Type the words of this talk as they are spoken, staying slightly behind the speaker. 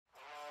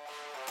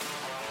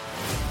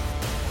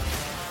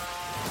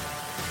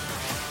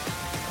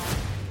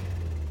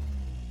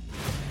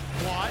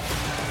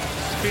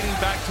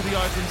to the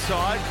open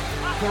side.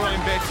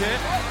 Bete,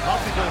 up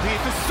the ball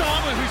here to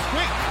Samu, who's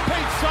quick.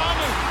 Pete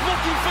Samu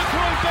looking for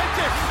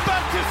Bete.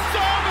 Back to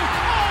Samu.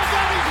 Oh,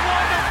 that is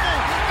wonderful.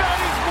 That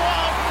is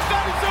wild.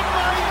 That is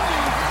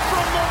amazing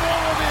from the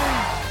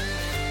Wallaroos.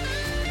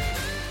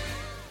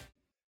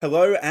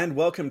 Hello and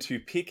welcome to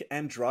Pick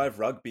and Drive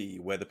Rugby,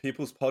 where the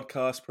People's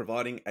Podcast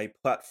providing a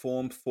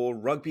platform for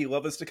rugby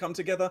lovers to come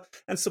together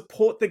and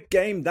support the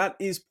game that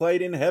is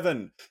played in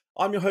heaven.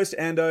 I'm your host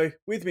Ando,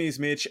 with me is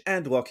Mitch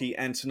and Lockie,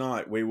 and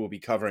tonight we will be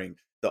covering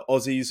the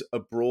Aussies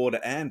abroad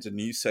and a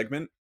new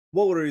segment,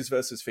 Wallaroos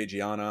versus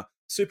Fijiana,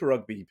 Super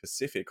Rugby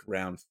Pacific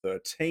round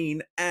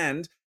 13,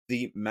 and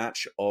the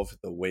match of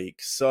the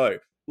week. So,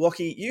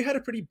 Lockie, you had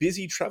a pretty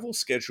busy travel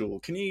schedule.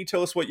 Can you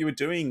tell us what you were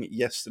doing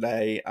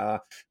yesterday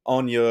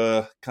on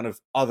your kind of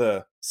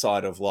other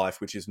side of life,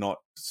 which is not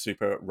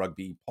Super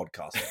Rugby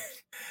podcast?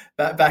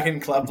 Back in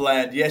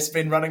Clubland. Yes,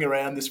 been running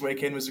around this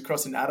weekend. Was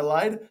across in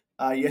Adelaide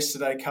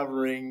yesterday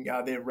covering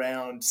their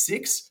round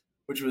 6,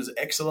 which was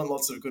excellent.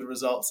 Lots of good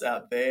results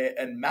out there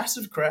and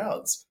massive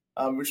crowds,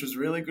 which was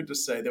really good to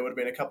see. There would have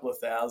been a couple of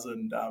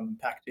thousand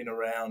packed in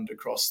around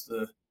across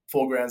the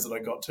foregrounds that I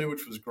got to,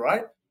 which was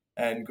great.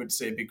 And good to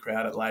see a big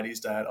crowd at Ladies'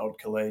 Day at Old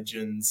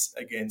Collegians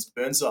against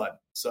Burnside.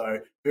 So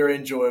very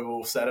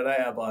enjoyable Saturday,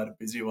 albeit a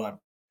busy one.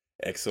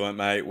 Excellent,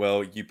 mate.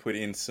 Well, you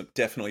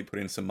definitely put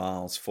in some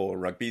miles for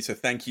rugby, so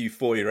thank you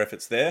for your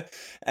efforts there.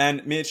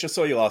 And Mitch, I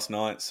saw you last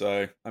night,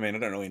 so I mean, I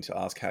don't really need to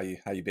ask how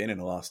you've been in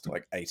the last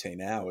 18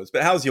 hours,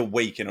 but how's your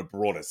week in a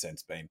broader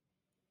sense been?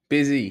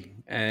 Busy,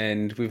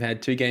 and we've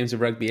had 2 games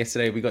of rugby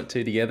yesterday. We got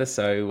 2 together,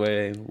 so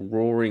we're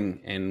roaring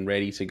and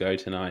ready to go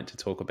tonight to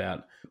talk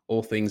about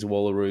all things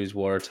Wallaroos,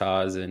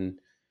 Waratahs, and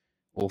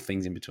all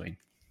things in between.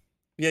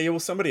 Yeah, well,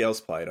 somebody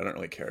else played. I don't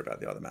really care about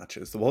the other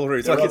matches. The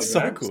Wallaroos, it's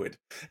so good.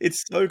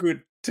 It's so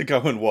good to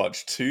go and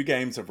watch 2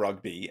 games of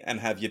rugby and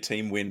have your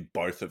team win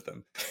both of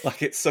them.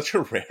 It's such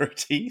a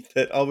rarity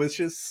that I was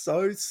just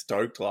so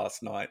stoked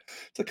last night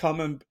to come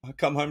home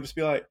and just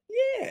be like,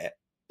 yeah,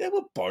 they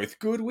were both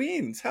good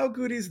wins. How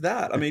good is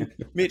that? I mean,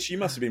 Mitch, you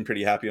must have been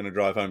pretty happy on a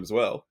drive home as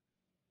well.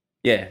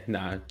 Yeah,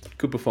 no,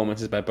 good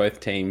performances by both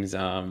teams.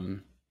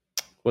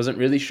 Wasn't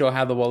really sure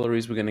how the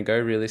Wallaroos were going to go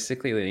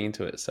realistically leading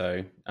into it,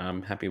 so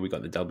I'm happy we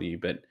got the W,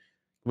 but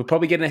we're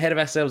probably getting ahead of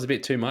ourselves a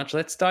bit too much.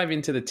 Let's dive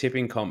into the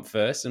tipping comp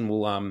first, and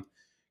we'll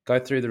go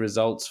through the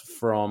results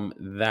from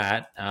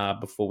that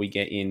before we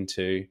get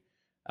into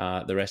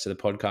the rest of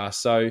the podcast.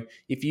 So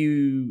if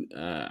you,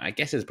 I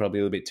guess it's probably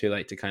a little bit too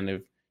late to kind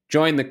of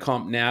join the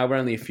comp now. We're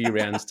only a few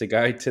rounds to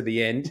go to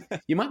the end.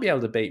 You might be able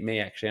to beat me,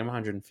 actually. I'm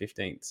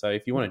 115th, so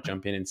if you want to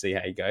jump in and see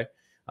how you go.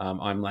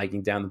 I'm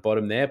lagging down the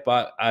bottom there,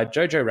 but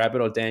Jojo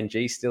Rabbit or Dan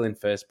G still in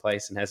first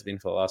place and has been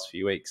for the last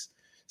few weeks.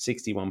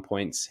 61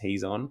 points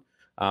he's on.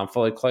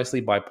 Followed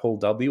closely by Paul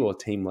W or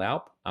Team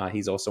Laup.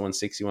 He's also on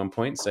 61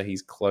 points, so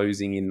he's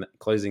closing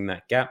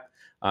that gap.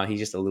 He's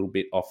just a little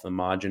bit off the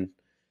margin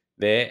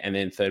there. And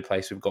then third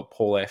place, we've got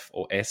Paul F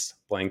or S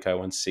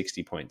Blanco on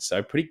 60 points.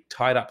 So pretty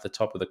tight up the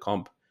top of the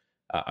comp.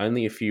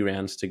 Only a few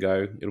rounds to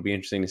go. It'll be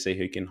interesting to see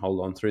who can hold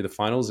on through the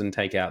finals and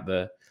take out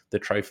the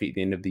trophy at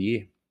the end of the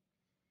year.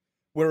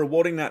 We're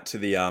awarding that to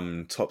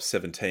the top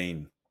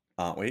 17,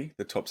 aren't we?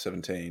 The top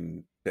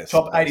 17 best.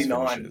 Top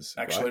 89, finishes,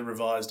 actually, right?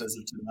 revised as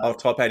of today. Oh,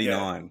 top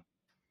 89.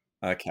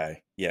 Yeah.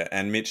 Okay, yeah.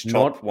 And Mitch,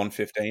 top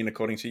 115,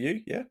 according to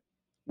you, yeah?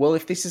 Well,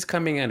 if this is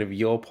coming out of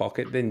your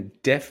pocket, then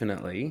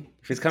definitely.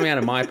 If it's coming out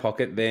of my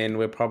pocket, then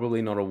we're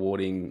probably not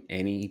awarding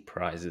any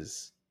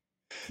prizes.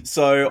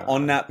 So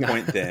on that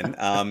point then,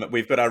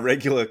 we've got our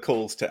regular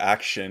calls to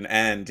action.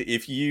 And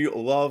if you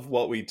love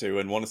what we do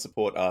and want to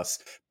support us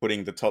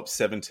putting the top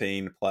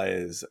 17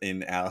 players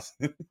in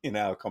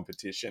our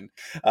competition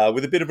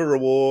with a bit of a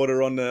reward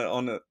or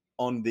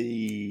on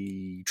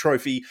the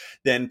trophy,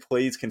 then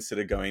please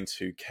consider going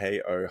to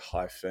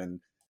ko-fi/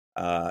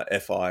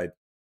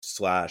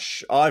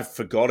 I've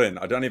forgotten.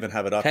 I don't even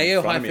have it up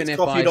in front of me. It's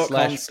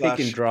ko-fi/pick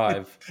and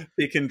drive.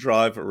 Pick and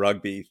drive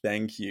rugby.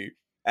 Thank you.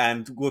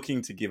 And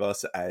looking to give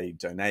us a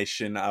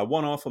donation,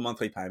 one-off or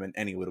monthly payment,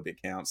 any little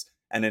bit counts.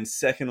 And then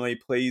secondly,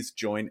 please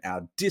join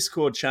our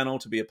Discord channel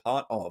to be a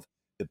part of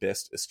the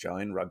best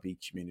Australian rugby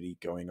community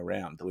going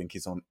around. The link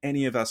is on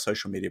any of our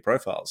social media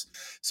profiles.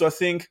 So I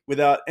think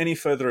without any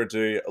further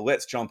ado,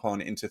 let's jump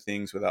on into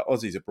things with our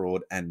Aussies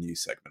Abroad and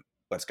news segment.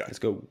 Let's go. Let's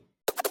go.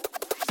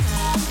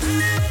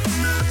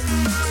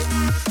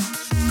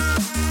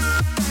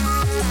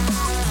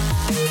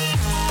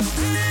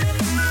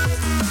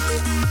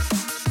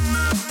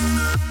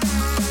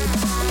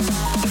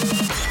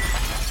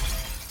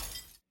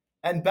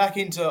 And back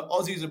into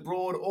Aussies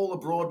Abroad, all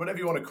abroad, whatever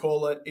you want to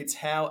call it. It's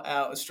how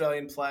our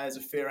Australian players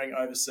are faring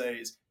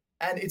overseas.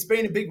 And it's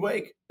been a big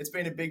week. It's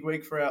been a big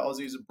week for our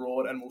Aussies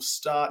Abroad, and we'll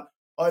start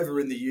over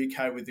in the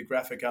UK with the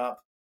graphic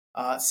up.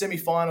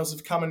 Semi-finals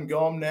have come and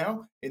gone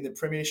now in the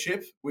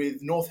Premiership, with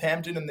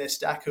Northampton and their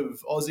stack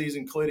of Aussies,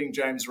 including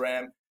James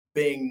Ram,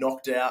 being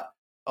knocked out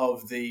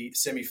of the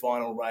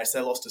semi-final race.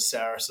 They lost to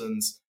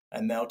Saracens,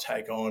 and they'll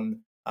take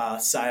on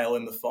Sale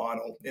in the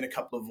final in a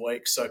couple of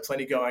weeks. So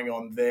plenty going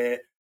on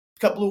there.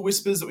 couple of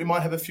whispers that we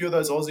might have a few of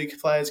those Aussie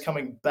players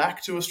coming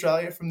back to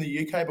Australia from the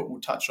UK, but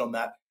we'll touch on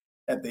that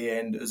at the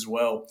end as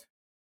well.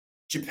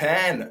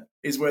 Japan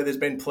is where there's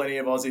been plenty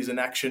of Aussies in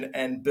action,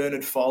 and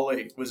Bernard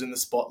Foley was in the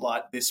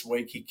spotlight this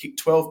week. He kicked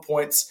 12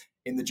 points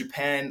in the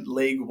Japan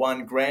League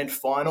One Grand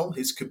Final.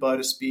 His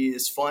Kubota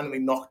Spears finally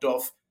knocked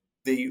off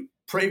the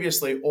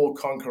previously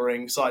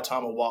all-conquering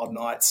Saitama Wild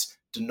Knights,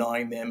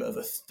 denying them of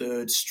a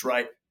third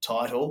straight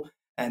title.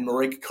 And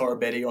Marika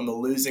Korobetti on the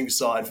losing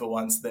side for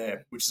once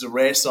there, which is a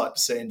rare sight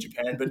to see in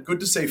Japan. But good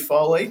to see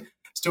Foley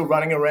still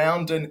running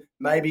around and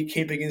maybe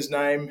keeping his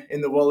name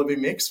in the Wallaby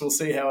mix. We'll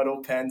see how it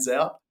all pans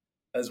out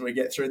as we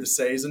get through the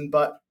season.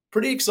 But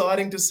pretty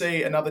exciting to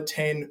see another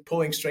 10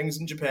 pulling strings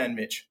in Japan,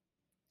 Mitch.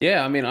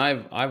 Yeah, I mean,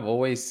 I've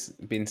always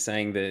been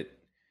saying that,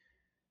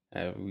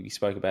 we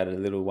spoke about it a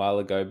little while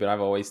ago, but I've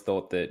always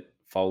thought that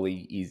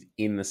Foley is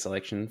in the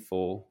selection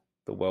for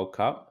the World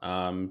Cup.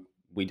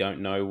 We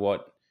don't know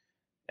what,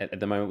 at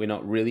the moment, we're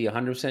not really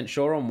 100%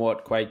 sure on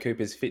what Quade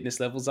Cooper's fitness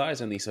levels are.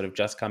 He's only sort of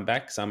just come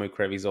back. Samu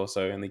Krevi's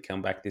also only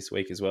come back this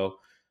week as well,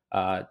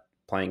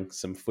 playing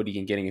some footy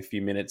and getting a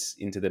few minutes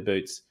into the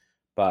boots.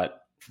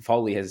 But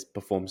Foley has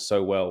performed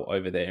so well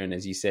over there. And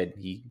as you said,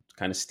 he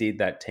kind of steered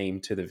that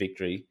team to the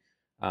victory.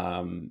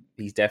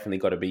 He's definitely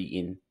got to be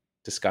in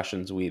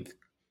discussions with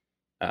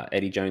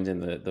Eddie Jones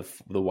and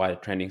the wider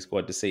training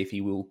squad to see if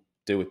he will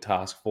do a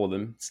task for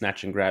them,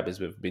 snatch and grab, as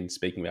we've been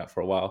speaking about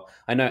for a while.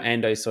 I know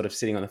Ando's sort of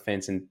sitting on the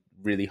fence and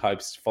really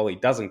hopes Foley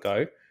doesn't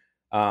go.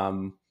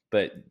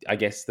 But I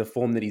guess the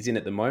form that he's in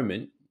at the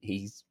moment,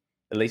 he's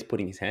at least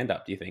putting his hand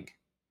up, do you think?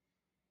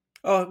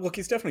 Oh, look,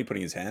 he's definitely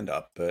putting his hand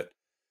up, but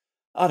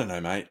I don't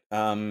know, mate.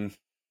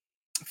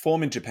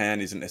 Form in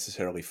Japan isn't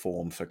necessarily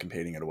form for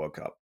competing at a World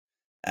Cup.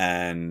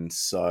 And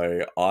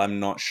so I'm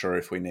not sure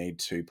if we need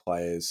two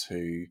players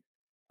who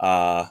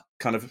are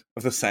kind of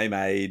the same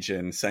age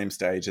and same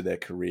stage of their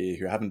career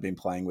who haven't been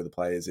playing with the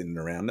players in and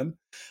around them.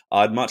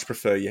 I'd much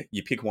prefer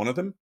you pick one of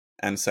them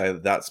and say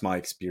that's my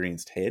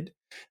experienced head.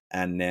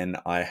 And then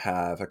I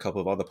have a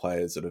couple of other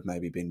players that have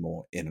maybe been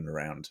more in and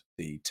around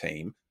the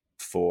team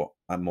for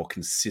a more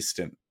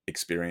consistent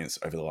experience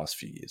over the last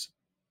few years.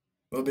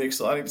 It'll be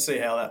exciting to see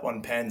how that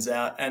one pans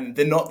out. And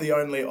they're not the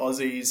only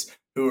Aussies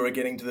who are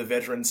getting to the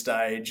veteran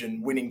stage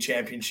and winning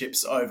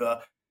championships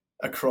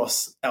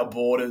across our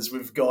borders.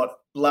 We've got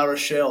La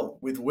Rochelle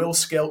with Will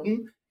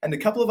Skelton and a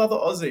couple of other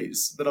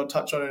Aussies that I'll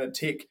touch on in a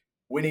tick,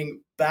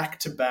 winning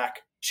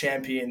back-to-back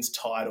champions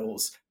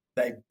titles.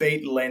 They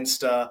beat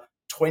Leinster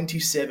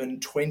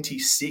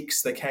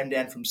 27-26. They came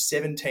down from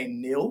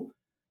 17-0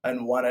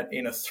 and won it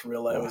in a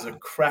thriller. Wow. It was a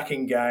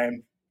cracking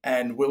game.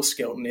 And Will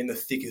Skelton in the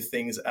thick of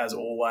things as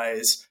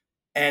always.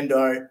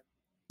 Ando,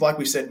 like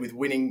we said, with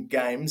winning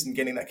games and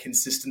getting that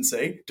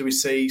consistency, do we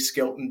see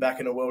Skelton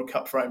back in a World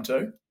Cup frame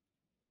too?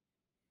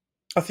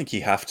 I think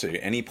you have to.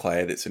 Any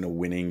player that's in a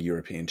winning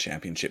European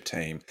Championship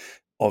team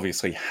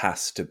obviously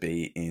has to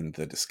be in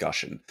the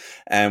discussion.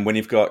 And when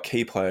you've got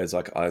key players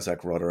like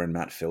Isaac Rodder and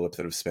Matt Phillip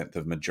that have spent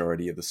the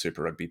majority of the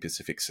Super Rugby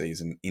Pacific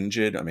season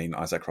injured, I mean,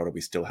 Isaac Rodder we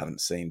still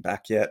haven't seen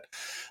back yet,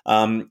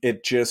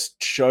 it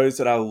just shows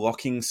that our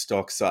locking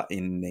stocks are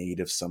in need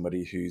of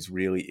somebody who's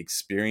really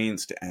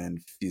experienced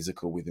and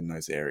physical within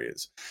those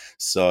areas.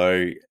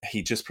 So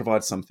he just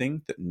provides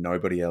something that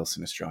nobody else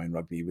in Australian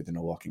rugby within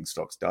a locking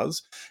stocks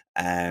does,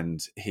 and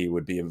he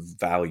would be a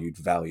valued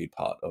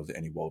part of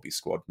any Wallaby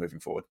squad moving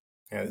forward.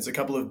 Yeah, there's a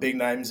couple of big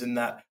names in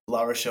that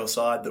La Rochelle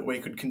side that we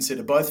could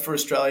consider both for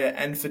Australia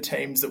and for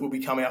teams that will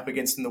be coming up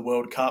against in the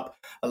World Cup.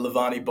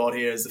 Lavani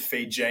Botia is the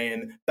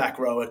Fijian back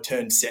rower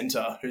turned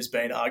centre who's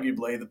been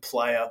arguably the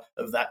player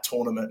of that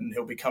tournament, and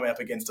he'll be coming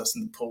up against us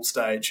in the pool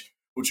stage,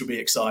 which will be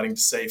exciting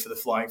to see for the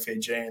Flying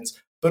Fijians.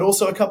 But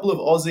also a couple of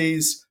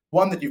Aussies,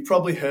 one that you've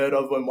probably heard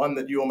of and one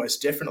that you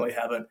almost definitely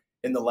haven't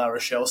in the La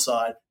Rochelle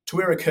side.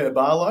 Tuira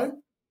Kerr-Barlow,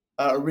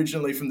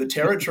 originally from the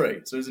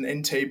Territory. So he was an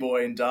NT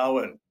boy in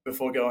Darwin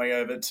before going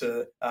over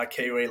to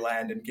Kiwi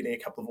land and getting a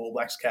couple of All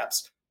Blacks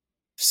caps.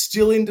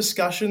 Still in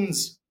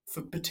discussions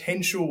for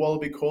potential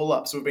Wallaby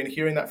call-ups. We've been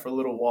hearing that for a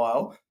little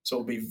while, so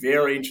we'll be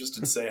very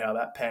interested to see how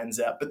that pans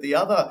out. But the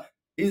other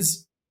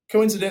is,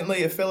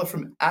 coincidentally, a fella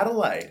from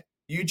Adelaide,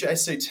 UJ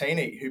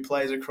Sutini, who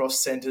plays across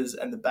centres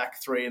and the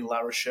back three in La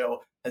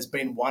Rochelle, has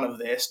been one of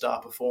their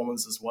star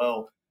performers as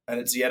well.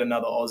 And it's yet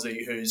another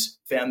Aussie who's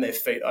found their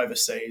feet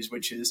overseas,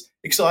 which is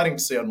exciting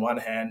to see on one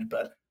hand,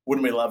 but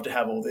wouldn't we love to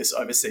have all this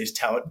overseas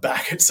talent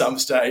back at some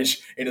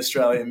stage in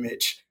Australia,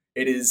 Mitch?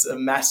 It is a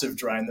massive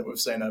drain that we've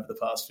seen over the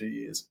past few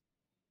years.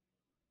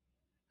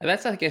 And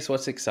that's, I guess,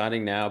 what's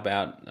exciting now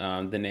about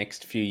the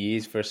next few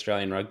years for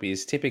Australian rugby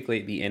is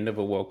typically at the end of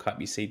a World Cup,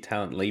 you see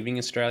talent leaving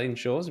Australian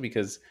shores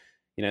because,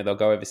 you know, they'll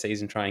go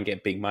overseas and try and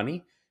get big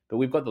money. But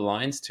we've got the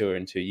Lions tour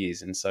in 2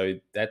 years. And so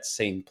that's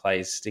seen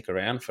players stick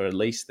around for at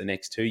least the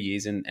next 2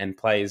 years and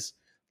players,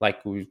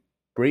 like we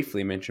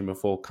briefly mentioned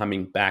before,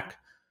 coming back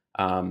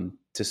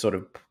to sort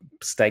of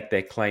stake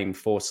their claim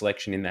for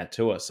selection in that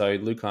tour. So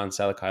Lukan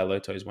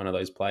Salakaia-Loto is one of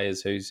those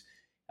players who's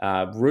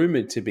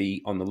rumoured to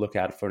be on the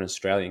lookout for an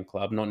Australian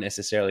club, not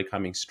necessarily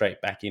coming straight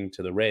back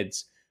into the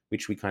Reds,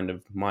 which we kind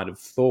of might have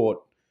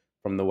thought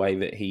from the way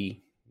that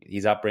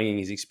his upbringing,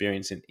 his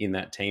experience in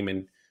that team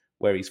and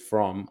where he's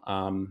from.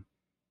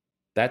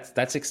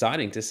 That's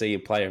exciting to see a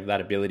player of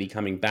that ability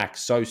coming back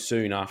so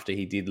soon after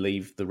he did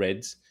leave the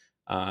Reds.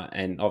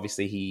 And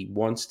obviously he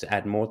wants to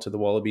add more to the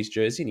Wallabies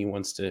jersey and he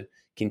wants to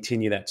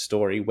continue that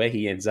story. Where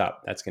he ends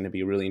up, that's going to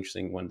be a really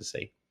interesting one to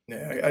see.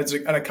 Yeah,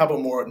 and a couple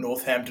more at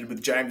Northampton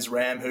with James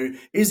Ram, who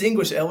is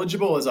English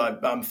eligible, as I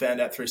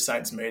found out through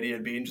Saints Media.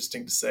 It'd be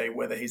interesting to see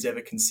whether he's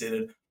ever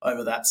considered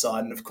over that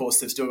side. And of course,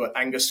 they've still got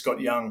Angus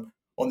Scott-Young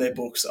on their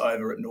books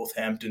over at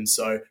Northampton.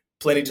 So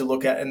plenty to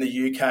look at in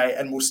the UK.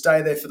 And we'll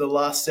stay there for the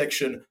last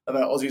section of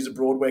our Aussies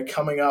Abroad, where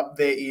coming up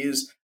there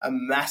is a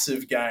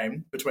massive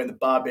game between the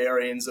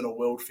Barbarians and a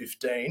World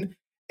 15.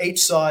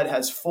 Each side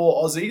has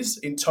 4 Aussies.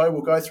 In tow,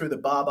 we'll go through the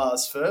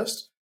Barbars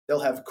first. They'll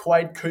have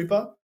Quade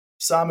Cooper,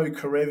 Samu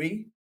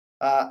Karevi,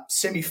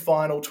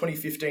 semi-final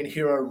 2015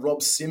 hero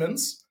Rob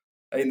Simmons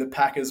in the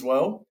pack as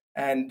well,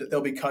 and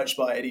they'll be coached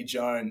by Eddie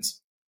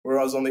Jones.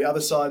 Whereas on the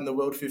other side in the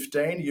World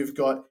 15, you've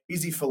got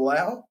Izzy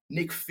Folau,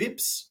 Nick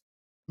Phipps,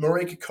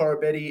 Marika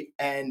Korobetti,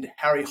 and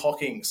Harry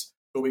Hawkins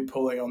who'll be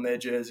pulling on their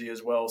jersey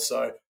as well.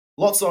 So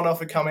lots on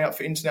offer coming up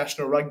for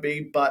international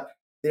rugby, but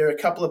there are a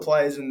couple of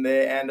players in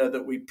there, Ando,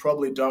 that we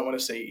probably don't want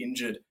to see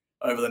injured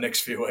over the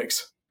next few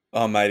weeks.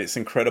 Oh, mate, it's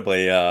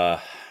incredibly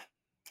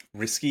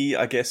risky,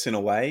 I guess, in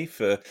a way.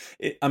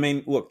 I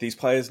mean, look, these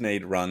players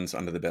need runs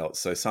under the belt.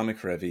 So Samu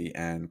Karevi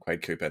and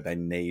Quade Cooper, they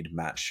need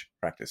match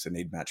practice, they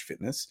need match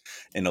fitness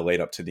in the lead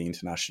up to the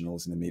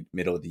internationals in the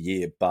middle of the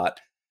year. But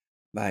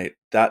mate,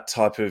 that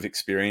type of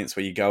experience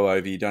where you go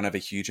over, you don't have a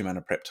huge amount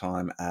of prep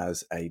time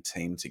as a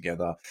team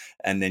together,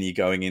 and then you're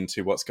going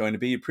into what's going to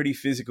be a pretty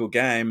physical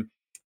game,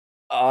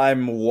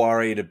 I'm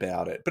worried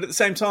about it. But at the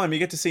same time, you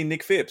get to see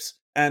Nick Phipps.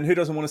 And who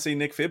doesn't want to see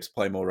Nick Phipps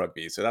play more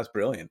rugby? So that's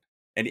brilliant.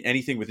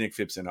 Anything with Nick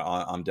Phipps in it,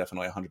 I'm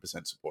definitely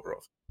 100% supporter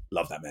of.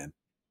 Love that man.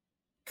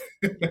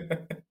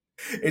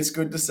 It's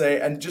good to see.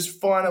 And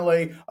just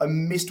finally, I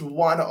missed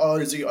one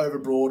Aussie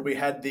overboard. We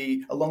had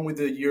along with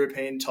the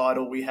European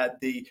title, we had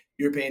the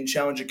European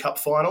Challenger Cup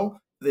final,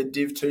 the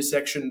Div 2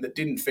 section that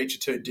didn't feature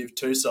 2 Div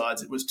 2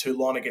 sides. It was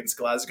Toulon against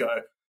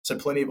Glasgow. So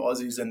plenty of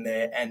Aussies in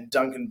there. And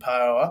Duncan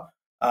Power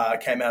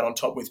came out on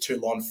top with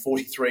Toulon,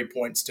 43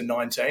 points to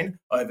 19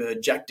 over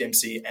Jack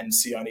Dempsey and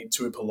Sione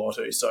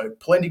Tuipulotu. So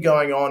plenty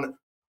going on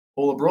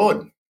all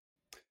abroad.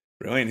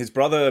 Brilliant. His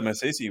brother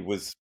Masisi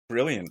was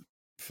brilliant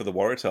for the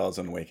Waratahs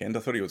on the weekend. I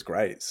thought he was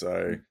great.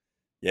 So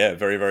yeah,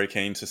 very, very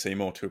keen to see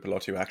more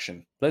Tuipulotu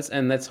action.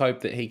 Let's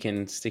hope that he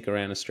can stick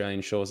around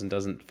Australian shores and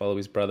doesn't follow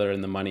his brother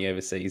and the money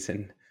overseas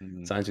and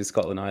signs with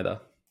Scotland either.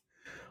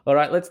 All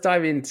right, let's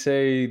dive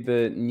into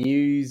the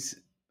news,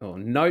 or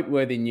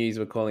noteworthy news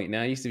we're calling it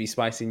now. It used to be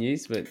spicy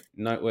news, but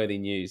noteworthy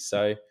news.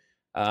 So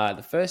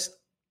the first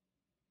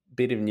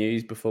bit of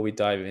news before we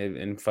dive in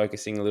and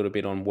focusing a little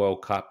bit on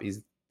World Cup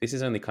is this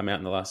has only come out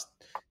in the last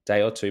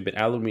day or two, but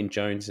Alan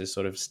Wynne-Jones has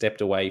sort of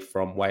stepped away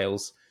from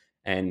Wales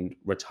and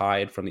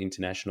retired from the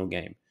international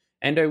game.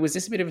 Ando, was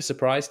this a bit of a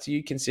surprise to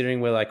you,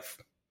 considering we're like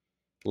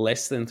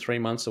less than 3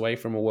 months away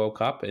from a World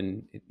Cup?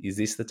 And is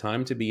this the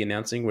time to be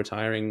announcing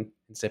retiring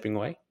and stepping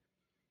away?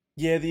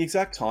 Yeah, the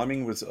exact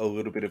timing was a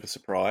little bit of a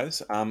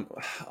surprise.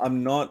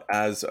 I'm not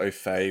as au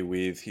fait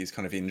with his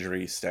kind of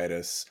injury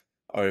status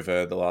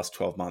over the last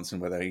 12 months and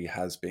whether he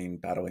has been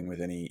battling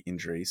with any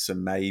injuries. So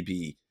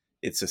maybe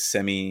it's a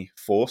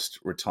semi-forced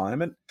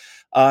retirement.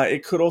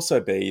 It could also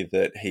be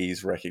that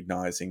he's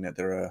recognising that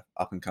there are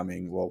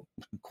up-and-coming,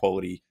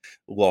 quality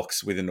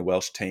locks within the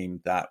Welsh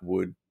team that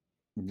would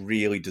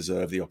really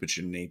deserve the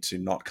opportunity to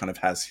not kind of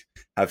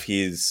have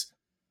his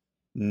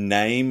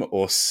name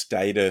or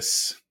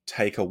status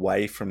take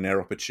away from their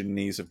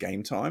opportunities of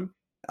game time,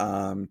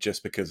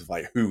 just because of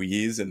like who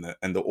he is and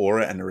the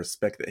aura and the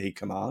respect that he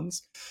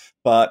commands.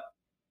 But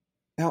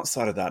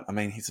outside of that, I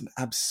mean, he's an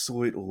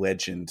absolute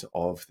legend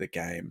of the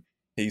game.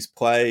 He's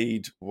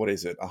played,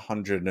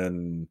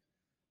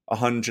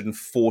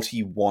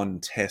 141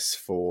 tests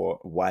for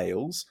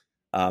Wales.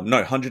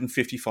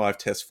 155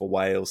 tests for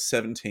Wales,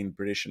 17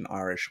 British and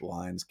Irish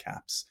Lions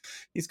caps.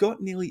 He's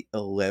got nearly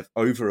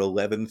over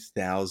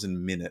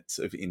 11,000 minutes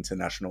of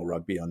international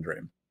rugby under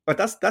him. But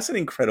that's an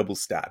incredible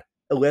stat.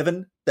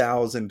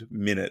 11,000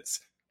 minutes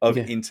of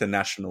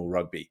international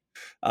rugby.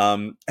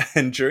 And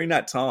during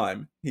that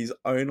time, he's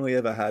only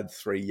ever had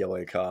 3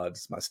 yellow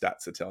cards, my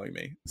stats are telling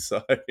me.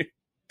 So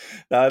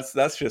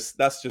that's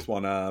just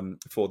one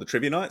for the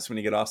trivia nights when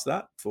you get asked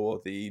that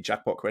for the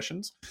jackpot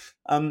questions.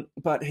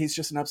 But he's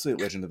just an absolute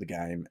legend of the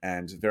game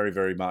and very,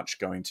 very much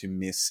going to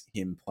miss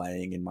him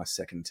playing in my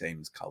second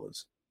team's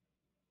colours.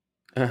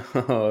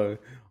 Oh,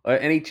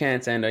 any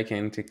chance Ando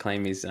can to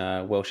claim his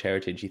Welsh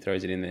heritage, he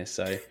throws it in there.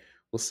 So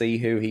we'll see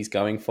who he's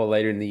going for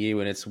later in the year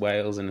when it's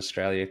Wales and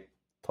Australia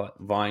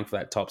vying for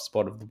that top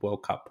spot of the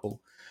World Cup pool.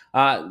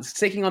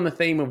 Sticking on the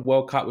theme of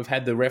World Cup, we've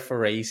had the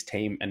referees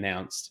team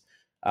announced.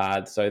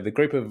 So the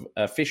group of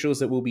officials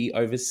that will be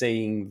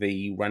overseeing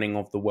the running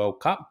of the World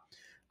Cup.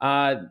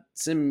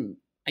 Some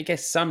I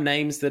guess, some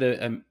names that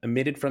are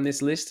omitted from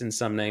this list and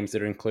some names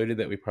that are included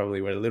that we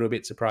probably were a little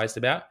bit surprised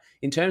about.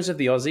 In terms of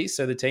the Aussies,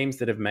 so the teams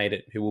that have made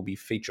it who will be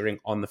featuring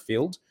on the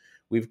field,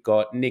 we've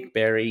got Nick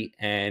Berry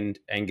and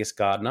Angus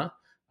Gardner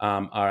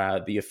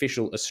are the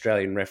official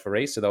Australian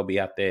referees, so they'll be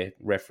out there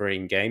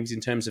refereeing games. In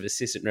terms of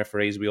assistant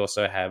referees, we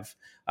also have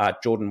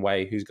Jordan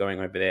Way, who's going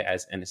over there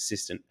as an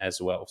assistant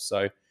as well.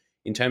 So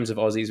in terms of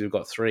Aussies, we've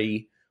got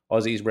 3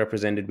 Aussies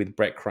represented with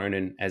Brett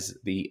Cronin as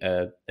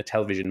a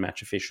television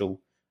match official,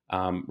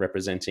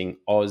 representing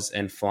Oz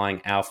and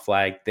flying our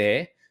flag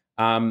there.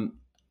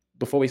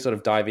 Before we sort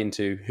of dive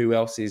into who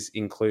else is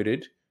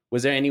included,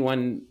 was there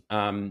anyone,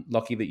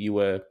 Lockie, that you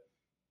were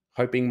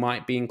hoping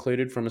might be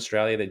included from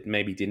Australia that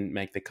maybe didn't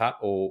make the cut,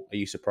 or are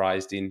you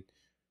surprised in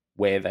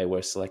where they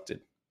were selected?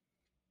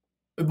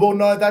 Well,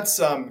 no, that's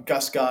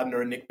Gus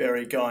Gardner and Nick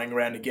Berry going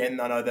around again.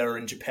 I know they were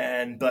in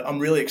Japan, but I'm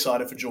really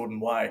excited for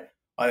Jordan Way.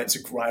 I think it's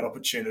a great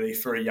opportunity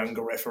for a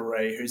younger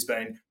referee who's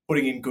been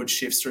putting in good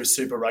shifts through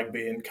Super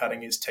Rugby and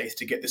cutting his teeth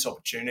to get this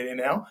opportunity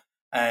now.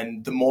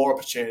 And the more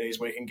opportunities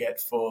we can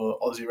get for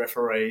Aussie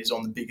referees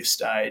on the biggest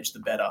stage, the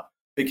better.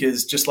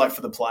 Because just like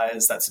for the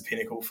players, that's the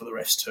pinnacle for the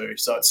refs too.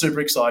 So it's super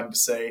exciting to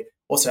see.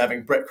 Also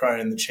having Brett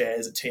Cronin in the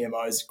chairs at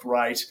TMO is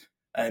great.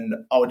 And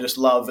I would just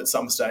love at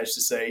some stage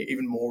to see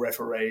even more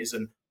referees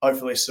and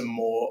hopefully some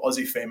more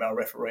Aussie female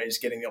referees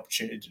getting the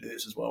opportunity to do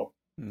this as well.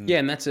 Yeah,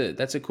 and that's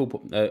a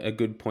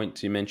good point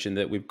to mention,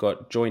 that we've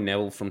got Joy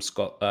Neville from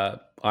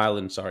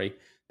Ireland,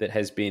 that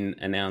has been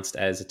announced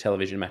as a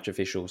television match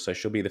official. So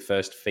she'll be the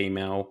first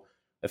female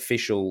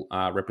official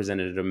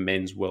representative of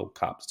Men's World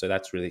Cup. So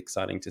that's really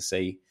exciting to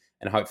see.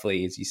 And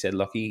hopefully, as you said,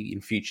 Lockie,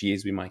 in future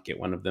years, we might get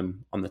one of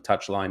them on the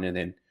touchline and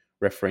then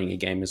refereeing a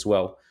game as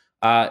well.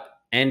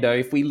 Ando,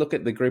 if we look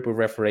at the group of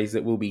referees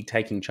that will be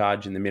taking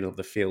charge in the middle of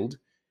the field,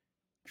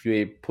 if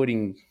you're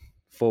putting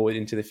forward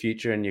into the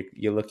future and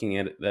you're looking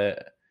at the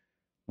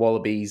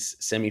Wallabies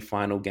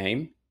semi-final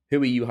game,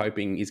 who are you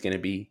hoping is going to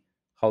be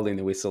holding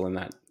the whistle in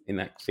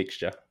that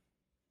fixture?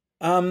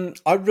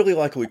 I really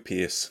like Luke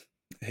Pearce.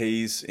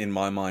 He's, in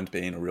my mind,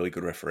 been a really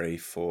good referee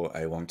for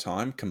a long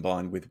time,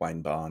 combined with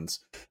Wayne Barnes.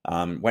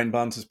 Wayne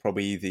Barnes is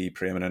probably the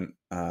preeminent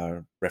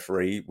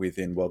referee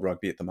within World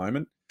Rugby at the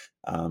moment.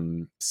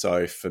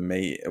 So for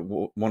me,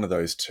 one of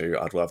those two,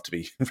 I'd love to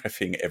be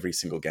reffing every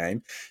single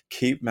game.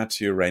 Keep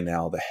Mathieu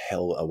Reynal the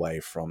hell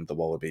away from the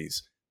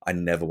Wallabies. I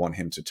never want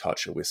him to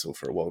touch a whistle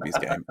for a Wallabies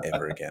game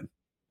ever again.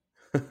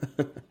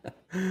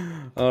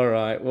 All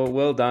right.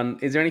 Well done.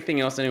 Is there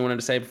anything else anyone wanted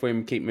to say before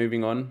we keep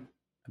moving on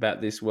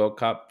about this World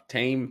Cup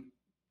team?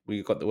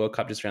 We've got the World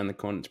Cup just around the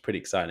corner. It's pretty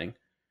exciting.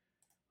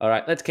 All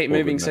right, let's keep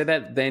moving. So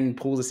that then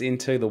pulls us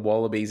into the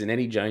Wallabies, and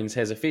Eddie Jones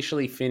has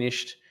officially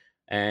finished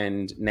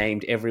and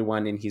named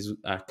everyone in his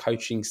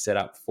coaching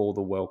setup for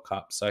the World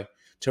Cup. So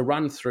to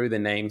run through the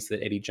names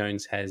that Eddie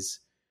Jones has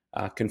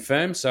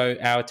confirmed. So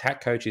our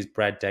attack coach is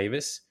Brad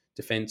Davis.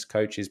 Defence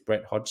coach is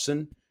Brett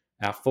Hodgson.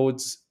 Our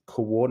forwards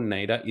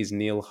coordinator is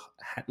Neil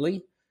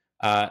Hatley.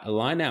 A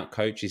line-out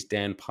coach is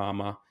Dan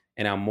Palmer.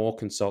 And our more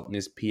consultant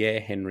is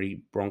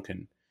Pierre-Henry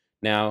Bronken.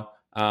 Now,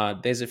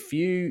 there's a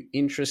few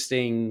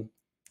interesting,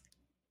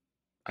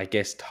 I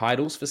guess,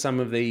 titles for some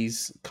of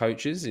these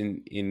coaches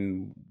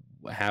in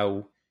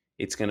how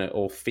it's going to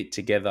all fit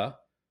together.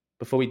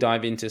 Before we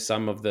dive into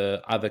some of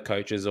the other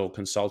coaches or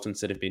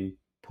consultants that have been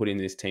put in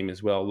this team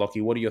as well,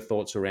 Lockie, what are your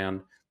thoughts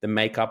around the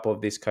makeup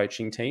of this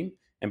coaching team,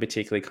 and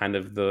particularly kind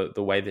of the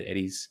way that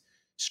Eddie's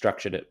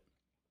structured it?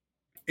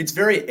 It's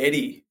very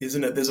Eddie,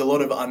 isn't it? There's a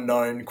lot of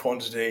unknown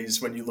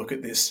quantities when you look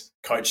at this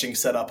coaching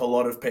setup. A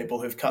lot of people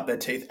who've cut their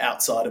teeth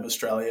outside of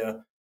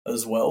Australia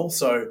as well.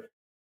 So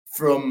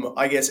from,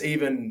 I guess,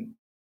 even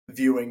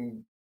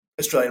viewing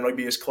Australian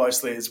rugby as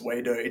closely as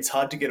we do, it's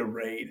hard to get a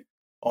read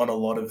on a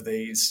lot of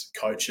these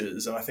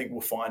coaches. And I think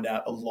we'll find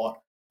out a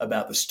lot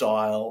about the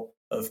style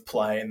of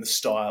play and the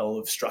style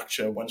of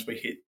structure once we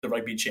hit the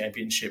Rugby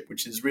Championship,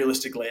 which is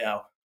realistically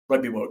our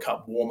Rugby World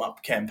Cup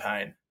warm-up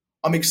campaign.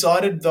 I'm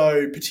excited,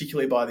 though,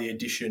 particularly by the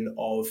addition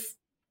of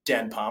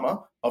Dan Palmer.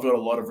 I've got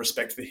a lot of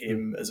respect for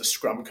him as a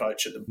scrum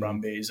coach at the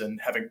Brumbies,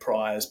 and having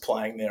priors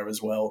playing there as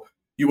well.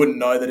 You wouldn't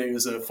know that he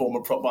was a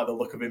former prop by the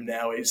look of him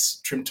now. He's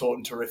trim-taut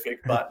and terrific,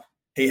 but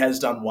he has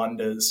done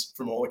wonders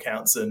from all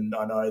accounts, and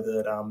I know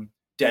that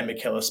Dan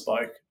McKellar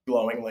spoke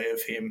glowingly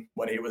of him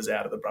when he was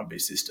out of the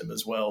Brumbies system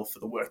as well for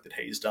the work that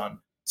he's done.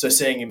 So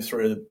seeing him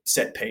through the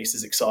set piece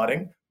is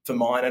exciting for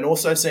mine, and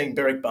also seeing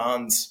Berrick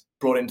Barnes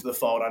brought into the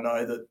fold. I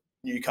know that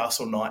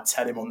Newcastle Knights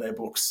had him on their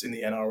books in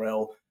the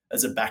NRL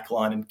as a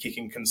backline and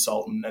kicking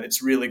consultant, and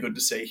it's really good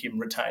to see him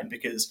retained,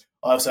 because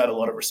I also had a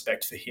lot of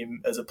respect for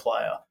him as a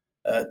player,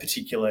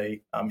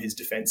 particularly his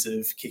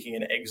defensive kicking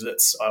and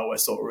exits. I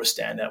always thought were a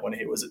standout when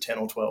he was at 10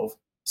 or 12.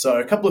 So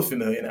a couple of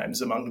familiar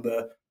names among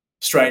the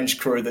strange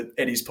crew that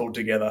Eddie's pulled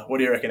together. What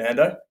do you reckon,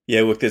 Ando?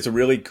 Yeah, look, there's a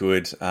really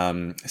good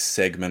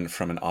segment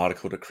from an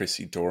article that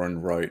Chrissy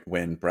Doran wrote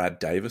when Brad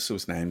Davis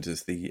was named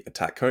as the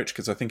attack coach,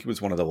 because I think he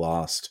was one of the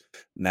last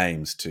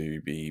names to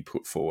be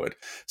put forward.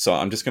 So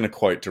I'm just going to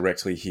quote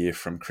directly here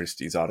from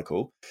Christie's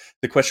article.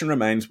 The question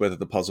remains whether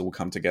the puzzle will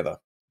come together.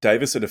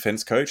 Davis, a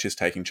defence coach, is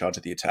taking charge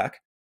of the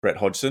attack. Brett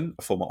Hodgson,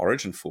 a former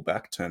Origin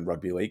fullback turned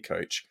rugby league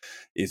coach,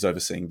 is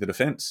overseeing the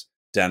defence.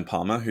 Dan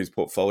Palmer, whose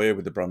portfolio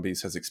with the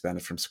Brumbies has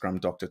expanded from scrum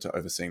doctor to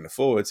overseeing the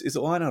forwards, is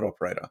a line-out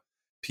operator.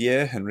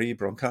 Pierre-Henri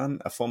Broncan,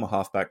 a former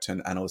halfback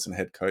turned analyst and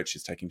head coach,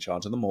 is taking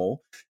charge of them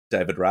all.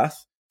 David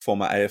Rath,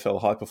 former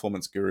AFL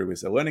high-performance guru,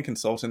 is a learning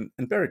consultant.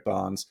 And Beric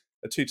Barnes,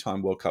 a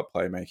two-time World Cup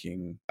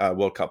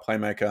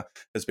playmaker,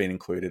 has been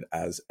included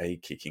as a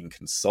kicking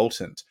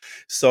consultant.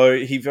 So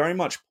he very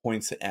much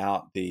points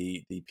out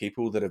the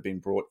people that have been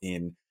brought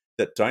in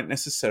that don't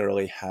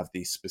necessarily have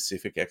the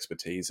specific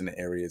expertise in the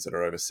areas that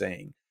are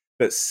overseeing,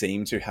 but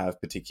seem to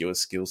have particular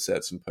skill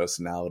sets and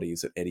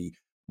personalities that Eddie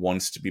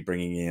wants to be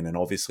bringing in and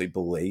obviously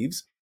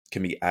believes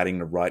can be adding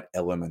the right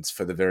elements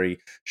for the very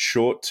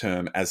short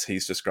term, as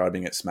he's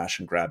describing it, smash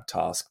and grab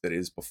task that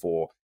is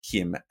before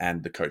him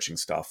and the coaching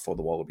staff for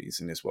the Wallabies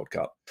in this World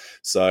Cup.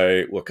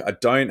 So, look, I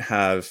don't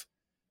have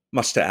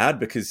much to add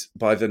because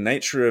by the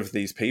nature of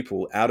these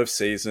people, out of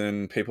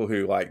season, people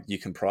who like you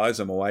can prize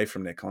them away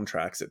from their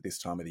contracts at this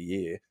time of the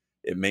year,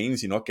 it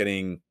means you're not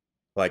getting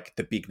like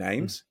the big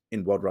names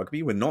in World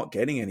Rugby. We're not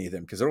getting any of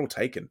them because they're all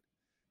taken.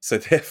 So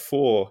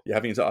therefore, you're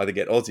having to either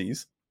get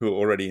Aussies who are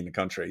already in the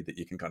country that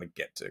you can kind of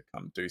get to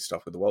come do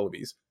stuff with the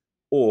Wallabies,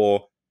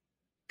 or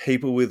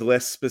people with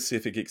less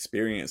specific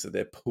experience that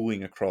they're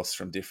pulling across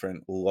from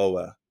different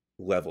lower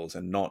levels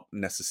and not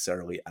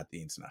necessarily at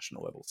the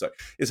international level. So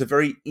it's a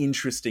very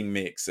interesting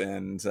mix,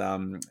 and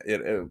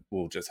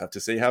we'll just have to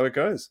see how it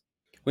goes.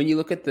 When you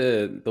look at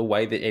the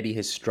way that Eddie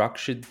has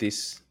structured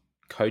this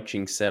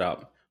coaching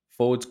setup,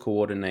 forwards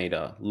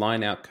coordinator,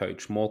 line-out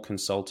coach, more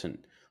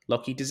consultant,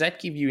 Lockie, does that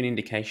give you an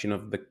indication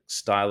of the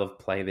style of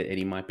play that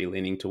Eddie might be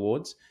leaning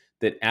towards?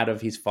 That out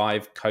of his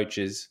 5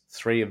 coaches,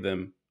 3 of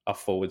them are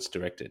forwards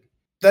directed?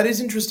 That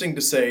is interesting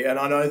to see. And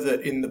I know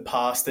that in the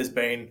past, there's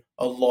been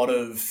a lot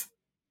of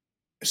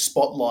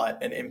spotlight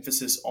and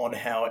emphasis on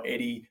how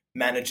Eddie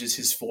manages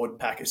his forward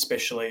pack,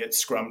 especially at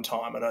scrum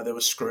time. I know there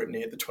was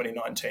scrutiny at the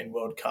 2019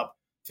 World Cup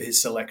for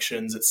his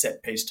selections at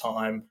set piece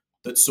time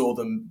that saw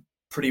them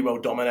pretty well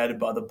dominated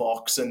by the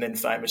box, and then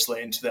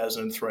famously in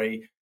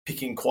 2003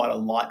 picking quite a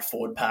light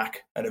forward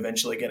pack and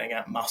eventually getting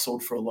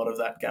out-muscled for a lot of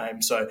that game.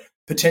 So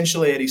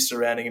potentially Eddie's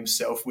surrounding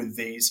himself with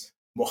these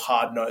more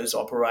hard-nosed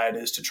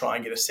operators to try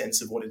and get a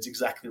sense of what is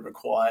exactly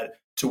required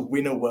to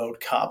win a World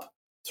Cup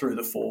through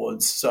the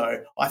forwards.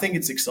 So I think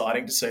it's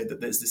exciting to see that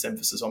there's this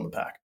emphasis on the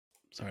pack.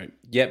 Sorry.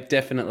 Yep,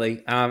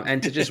 definitely.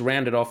 And to just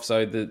round it off,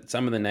 so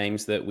some of the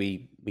names that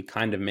we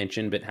kind of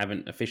mentioned but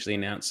haven't officially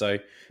announced. So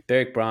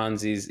Beric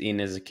Barnes is in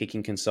as a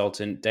kicking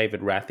consultant.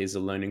 David Rath is a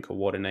learning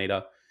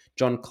coordinator.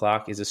 John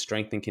Clark is a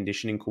strength and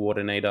conditioning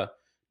coordinator.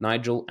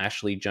 Nigel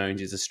Ashley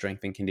Jones is a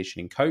strength and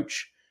conditioning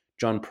coach.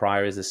 John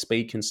Pryor is a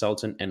speed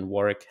consultant, and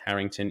Warwick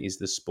Harrington is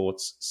the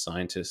sports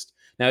scientist.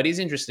 Now, it is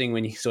interesting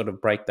when you sort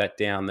of break that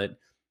down that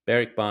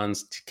Beric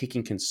Barnes,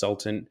 kicking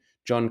consultant,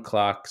 John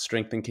Clark,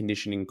 strength and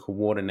conditioning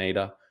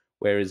coordinator,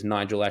 whereas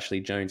Nigel Ashley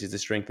Jones is a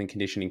strength and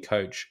conditioning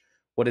coach.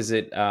 What is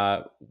it?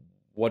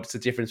 What's the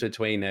difference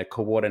between a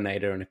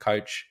coordinator and a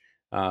coach?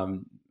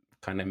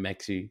 Kind of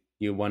makes you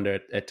wonder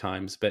at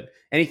times. But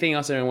anything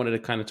else I wanted to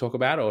kind of talk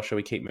about, or shall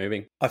we keep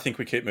moving? I think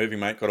we keep moving,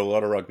 mate. Got a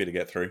lot of rugby to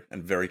get through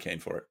and very keen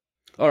for it.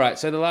 All right,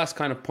 so the last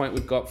kind of point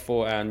we've got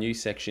for our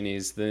news section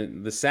is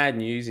the sad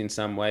news in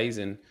some ways,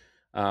 and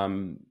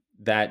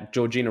that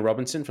Georgina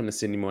Robinson from the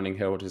Sydney Morning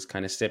Herald has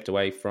kind of stepped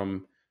away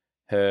from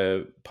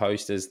her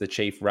post as the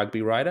chief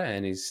rugby writer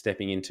and is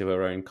stepping into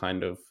her own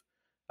kind of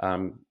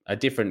a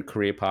different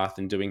career path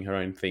and doing her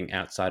own thing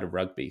outside of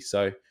rugby.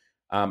 So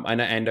I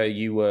know, Ando,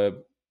 you were,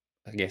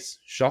 I guess,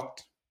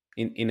 shocked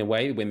in a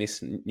way when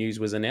this news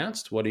was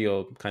announced. What are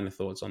your kind of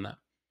thoughts on that?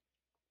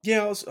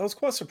 Yeah, I was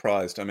quite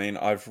surprised. I mean,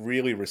 I've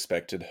really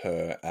respected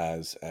her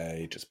as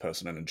a just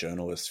person and a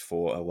journalist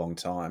for a long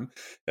time.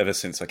 Ever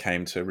since I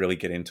came to really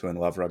get into and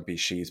love rugby,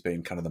 she's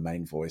been kind of the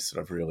main voice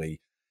that I've really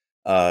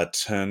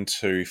turned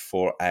to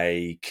for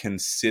a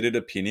considered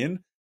opinion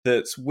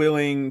that's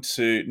willing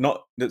to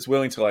not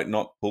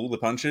pull the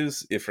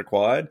punches if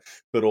required,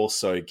 but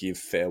also give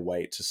fair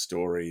weight to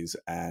stories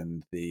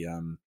and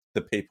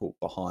the people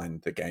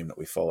behind the game that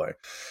we follow.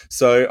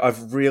 So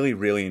I've really,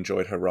 really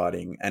enjoyed her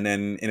writing. And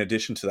then in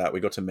addition to that, we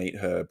got to meet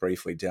her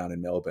briefly down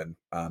in Melbourne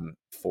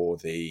for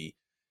the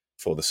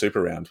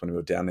Super Round when we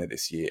were down there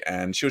this year.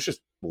 And she was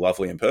just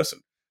lovely in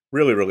person.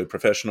 Really, really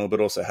professional,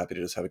 but also happy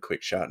to just have a quick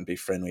chat and be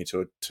friendly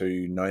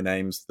to no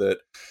names that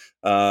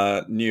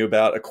knew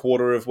about a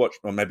quarter of what,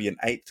 or maybe an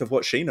eighth of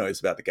what she knows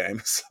about the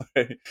game. So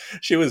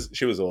she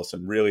was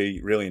awesome.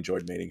 Really, really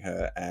enjoyed meeting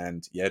her,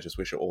 and yeah, just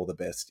wish her all the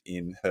best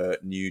in her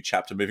new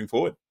chapter moving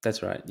forward.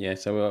 That's right. Yeah,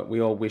 so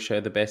we all wish her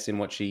the best in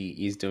what she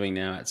is doing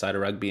now outside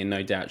of rugby, and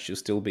no doubt she'll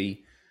still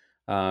be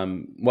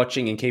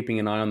watching and keeping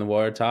an eye on the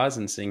Waratahs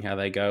and seeing how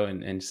they go,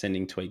 and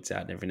sending tweets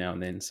out every now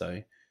and then.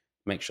 So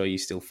make sure you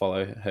still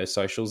follow her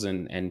socials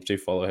and do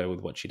follow her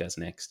with what she does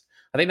next.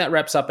 I think that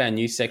wraps up our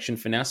news section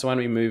for now. So why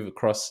don't we move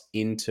across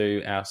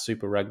into our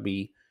Super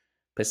Rugby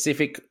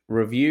Pacific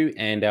review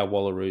and our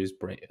Wallaroos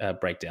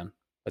breakdown.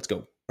 Let's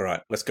go. All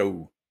right, let's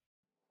go.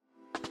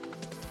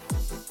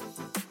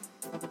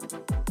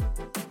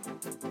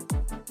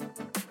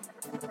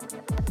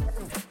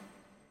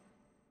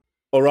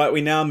 All right,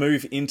 we now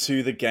move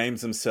into the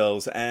games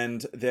themselves,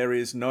 and there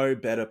is no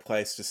better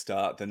place to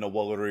start than the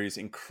Wallaroos'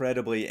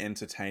 incredibly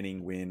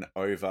entertaining win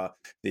over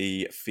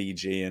the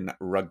Fijian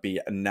rugby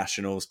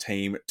nationals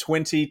team.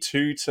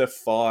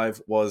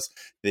 22-5 was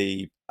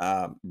the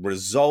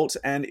result,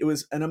 and it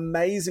was an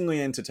amazingly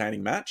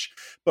entertaining match.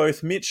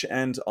 Both Mitch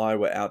and I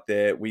were out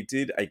there. We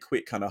did a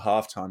quick kind of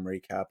halftime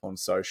recap on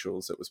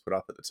socials that was put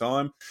up at the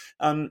time.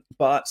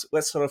 But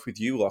let's start off with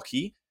you,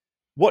 Lockie.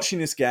 Watching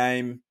this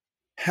game,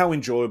 how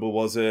enjoyable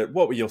was it?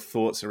 What were your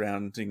thoughts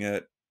surrounding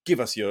it? Give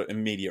us your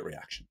immediate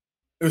reaction.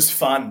 It was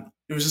fun.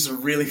 It was just a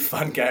really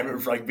fun game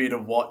of rugby to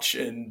watch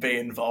and be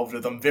involved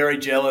with. I'm very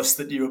jealous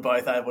that you were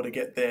both able to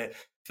get there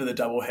for the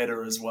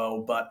doubleheader as well.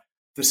 But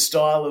the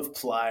style of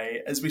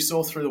play, as we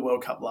saw through the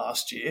World Cup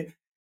last year,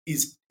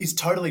 is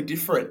totally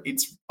different.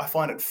 I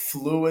find it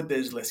fluid.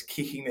 There's less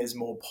kicking. There's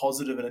more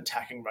positive and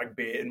attacking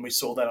rugby. And we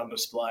saw that on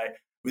display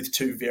with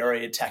two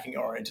very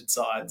attacking-oriented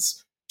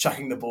sides,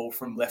 chucking the ball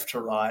from left to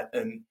right,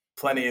 and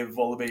plenty of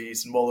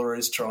Wallabies and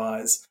Wallaroos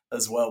tries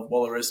as well,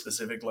 Wallaroos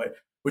specifically,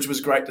 which was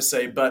great to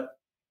see. But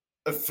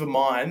for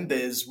mine,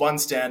 there's one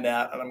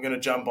standout, and I'm going to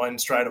jump on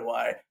straight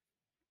away.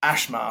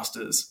 Ash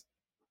Masters.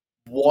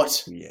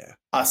 What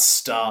a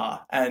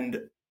star.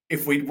 And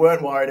if we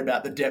weren't worried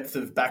about the depth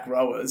of back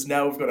rowers,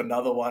 now we've got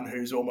another one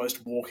who's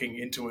almost walking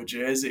into a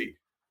jersey.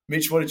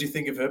 Mitch, what did you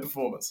think of her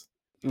performance?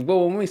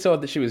 Well, when we saw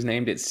that she was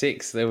named at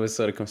 6, there was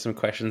sort of some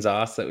questions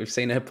asked that we've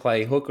seen her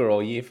play hooker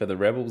all year for the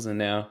Rebels, and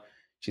now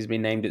she's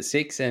been named at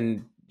 6,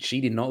 and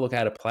she did not look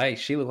out of place.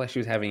 She looked like she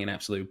was having an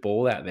absolute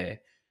ball out there.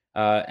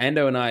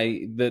 Ando and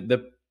I,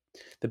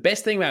 the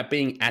best thing about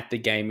being at the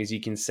game is you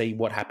can see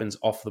what happens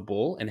off the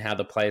ball and how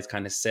the players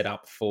kind of set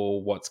up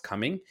for what's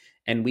coming.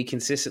 And we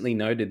consistently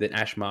noted that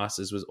Ash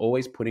Masters was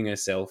always putting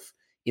herself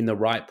in the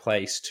right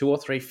place 2 or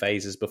 3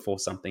 phases before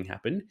something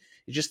happened.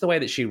 It's just the way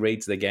that she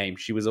reads the game.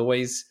 She was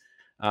always,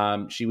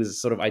 she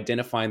was sort of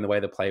identifying the way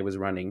the play was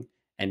running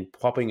and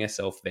popping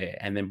herself there.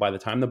 And then by the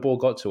time the ball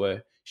got to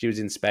her, she was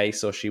in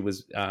space, or she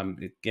was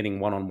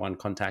getting one-on-one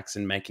contacts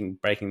and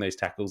breaking those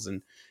tackles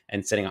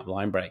and setting up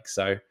line breaks.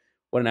 So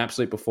what an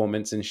absolute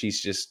performance. And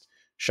she's just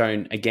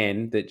shown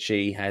again that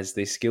she has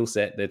this skill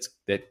set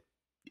that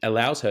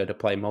allows her to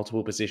play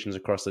multiple positions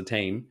across the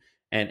team.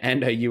 And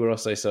Ando, you were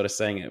also sort of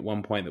saying at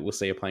one point that we'll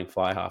see her playing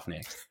fly half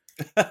next.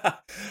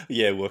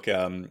 Yeah, look,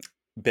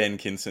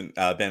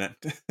 Bennett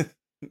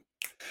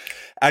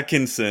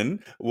Atkinson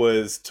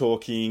was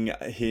talking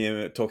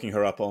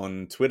her up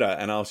on Twitter,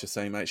 and I was just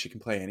saying, mate, she can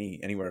play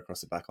anywhere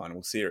across the back line.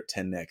 We'll see her at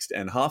 10 next.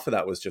 And half of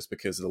that was just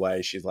because of the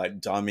way she's like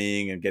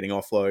dummying and getting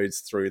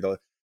offloads through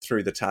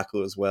the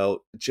tackle as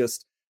well.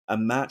 Just a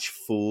match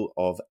full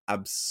of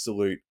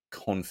absolute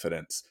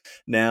confidence.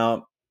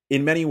 Now,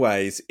 in many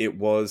ways, it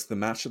was the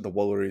match that the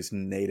Wallaroos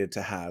needed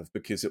to have,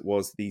 because it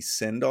was the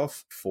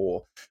send-off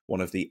for one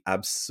of the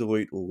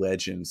absolute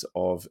legends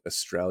of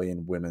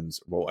Australian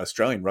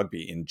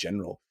rugby in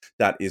general.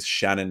 That is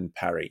Shannon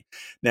Parry.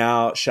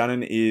 Now,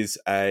 Shannon is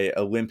an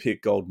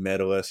Olympic gold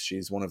medalist.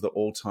 She's one of the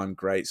all-time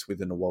greats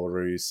within the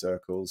Wallaroos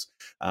circles,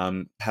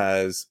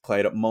 has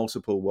played at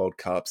multiple World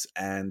Cups,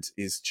 and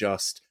is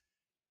just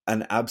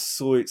an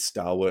absolute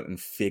stalwart and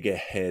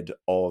figurehead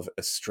of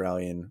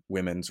Australian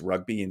women's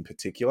rugby in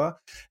particular.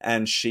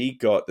 And she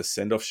got the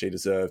send-off she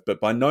deserved, but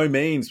by no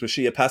means was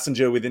she a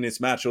passenger within this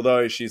match.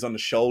 Although she's on the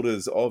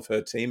shoulders of her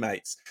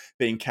teammates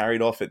being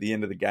carried off at the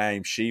end of the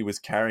game, she was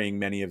carrying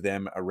many of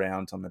them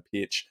around on the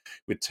pitch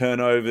with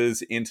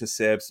turnovers,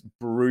 intercepts,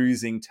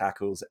 bruising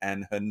tackles,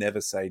 and her never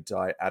say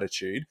die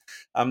attitude.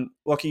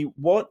 Lockie,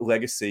 what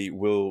legacy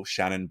will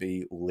Shannon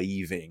be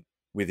leaving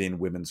within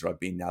women's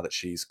rugby now that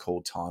she's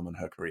called time on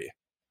her career?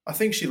 I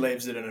think she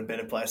leaves it in a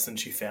better place than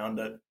she found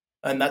it.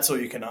 And that's all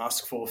you can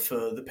ask for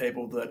the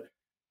people that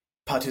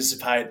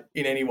participate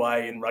in any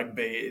way in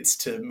rugby. It's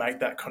to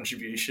make that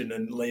contribution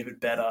and leave it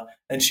better.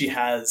 And she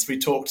has. We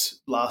talked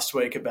last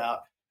week about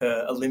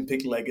her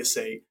Olympic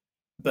legacy.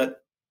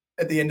 But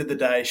at the end of the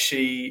day,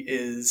 she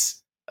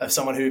is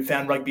someone who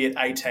found rugby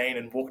at 18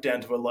 and walked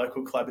down to a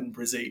local club in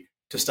Brizzy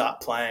to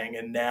start playing.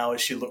 And now as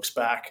she looks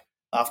back,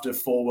 after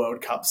 4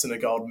 World Cups and a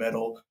gold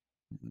medal,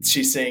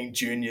 she's seeing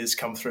juniors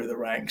come through the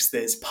ranks.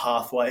 There's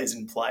pathways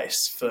in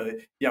place for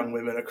young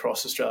women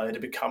across Australia to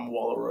become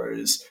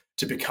Wallaroos,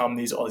 to become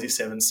these Aussie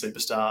Sevens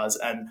superstars.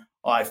 And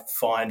I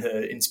find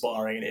her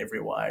inspiring in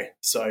every way.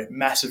 So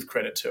massive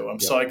credit to her. I'm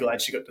so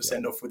glad she got to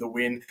send off with a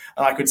win.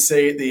 And I could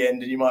see at the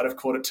end, and you might have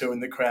caught it too in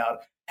the crowd,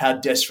 how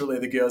desperately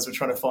the girls were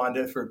trying to find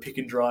her for a pick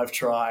and drive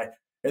try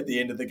at the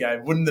end of the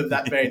game. Wouldn't have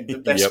that been the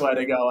best way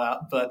to go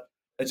out? But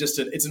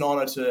it's an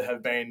honour to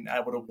have been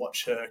able to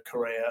watch her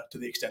career to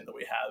the extent that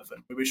we have,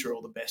 and we wish her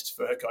all the best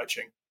for her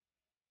coaching.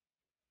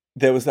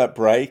 There was that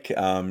break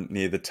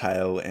near the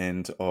tail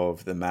end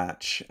of the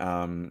match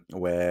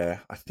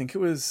where I think it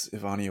was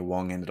Ivania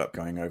Wong ended up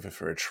going over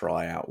for a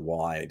try out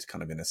wide,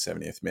 kind of in the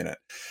 70th minute.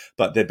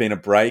 But there'd been a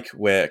break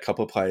where a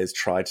couple of players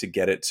tried to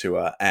get it to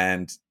her,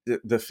 and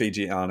the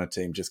Fijiana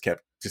team just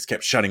kept just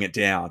kept shutting it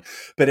down.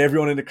 But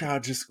everyone in the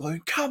crowd just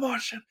going, come on,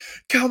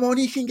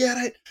 you can get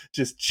it.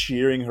 Just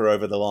cheering her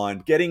over the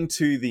line. Getting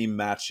to the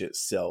match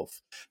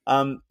itself.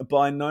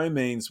 By no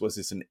means was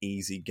this an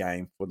easy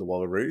game for the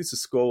Wallaroos. The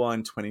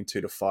scoreline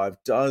 22-5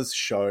 does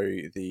show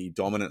the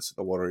dominance that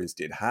the Wallaroos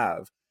did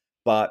have.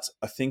 But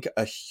I think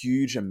a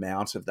huge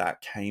amount of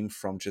that came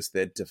from just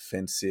their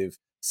defensive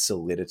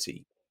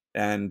solidity.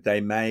 And they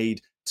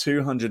made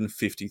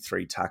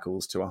 253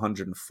 tackles to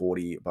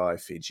 140 by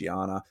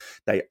Fijiana.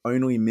 They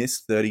only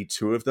missed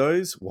 32 of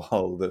those,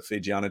 while the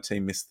Fijiana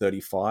team missed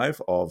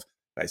 35 of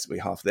basically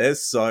half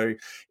theirs. So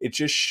it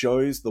just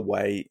shows the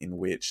way in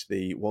which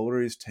the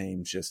Wallaroos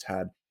team just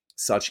had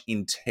such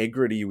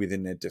integrity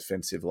within their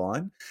defensive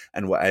line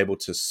and were able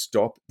to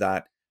stop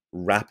that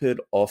rapid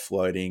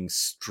offloading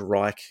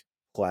strike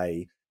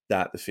play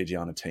that the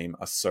Fijiana team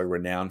are so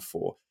renowned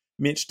for.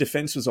 Mitch,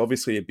 defense was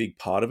obviously a big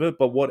part of it,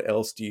 but what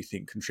else do you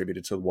think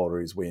contributed to the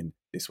Wallaroos win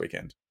this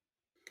weekend?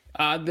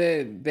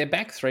 Their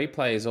back three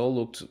players all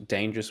looked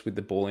dangerous with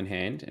the ball in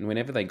hand, and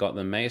whenever they got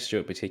them, Maya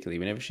Stewart particularly,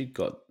 whenever she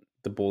got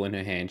the ball in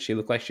her hand, she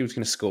looked like she was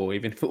going to score,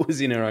 even if it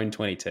was in her own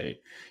 22.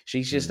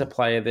 She's just a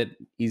player that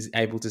is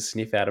able to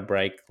sniff out a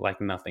break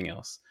like nothing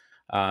else.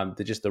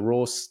 The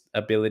raw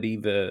ability,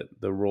 the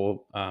raw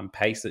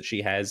pace that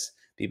she has,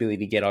 the ability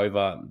to get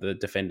over the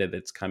defender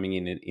that's coming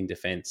in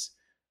defense.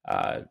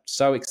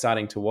 So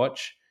exciting to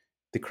watch.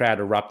 The crowd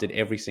erupted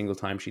every single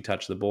time she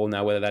touched the ball.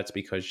 Now, whether that's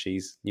because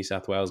she's New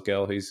South Wales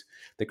girl who's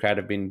the crowd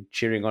have been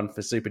cheering on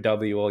for Super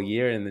W all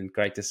year, and then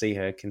great to see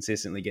her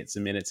consistently get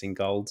some minutes in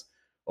gold,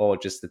 or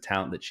just the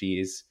talent that she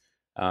is.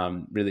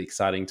 Really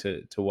exciting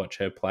to watch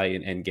her play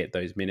and get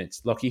those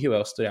minutes. Lockie, who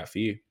else stood out for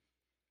you?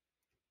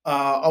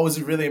 I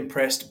was really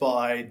impressed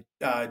by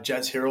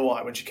Jazz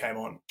Hirawai when she came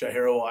on. Jo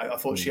Hirawai, I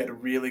thought she had a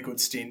really good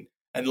stint.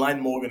 And Lane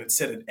Morgan had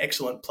set an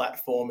excellent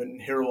platform,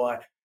 and Hirawai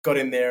got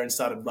in there and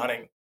started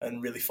running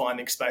and really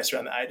finding space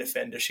around the A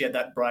defender. She had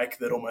that break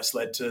that almost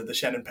led to the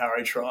Shannon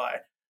Parry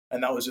try,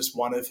 and that was just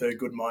one of her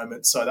good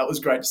moments. So that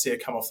was great to see her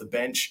come off the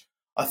bench.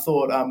 I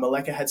thought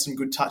Maleka had some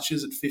good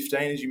touches at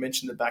 15, as you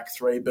mentioned, the back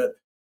three, but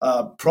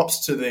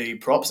props to the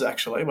props,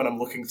 actually, when I'm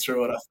looking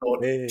through it. I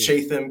thought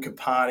Cheatham,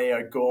 Kapani,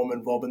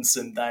 O'Gorman,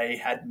 Robinson, they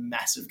had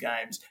massive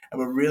games and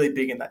were really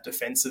big in that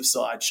defensive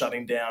side,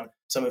 shutting down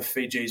some of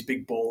Fiji's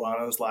big ball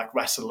runners like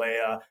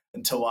Rasalea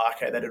and Tawake.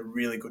 They did a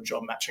really good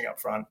job matching up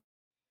front.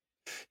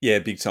 Yeah,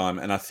 big time.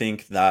 And I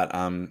think that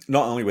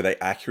not only were they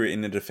accurate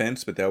in the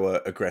defence, but they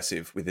were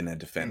aggressive within their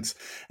defence.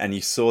 And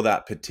you saw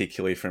that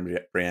particularly from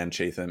Brianne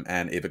Cheatham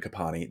and Eva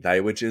Kapani.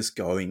 They were just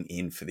going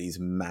in for these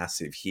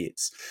massive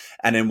hits.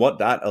 And then what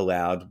that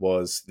allowed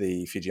was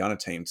the Fijiana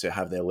team to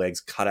have their legs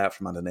cut out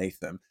from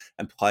underneath them,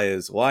 and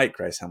players like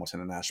Grace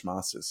Hamilton and Ash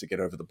Masters to get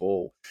over the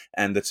ball.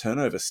 And the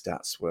turnover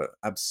stats were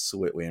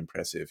absolutely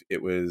impressive.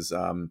 It was,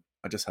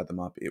 I just had them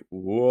up. It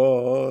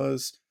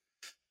was...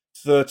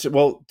 the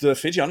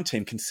Fijiana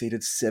team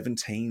conceded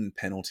 17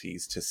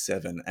 penalties to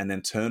 7, and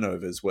then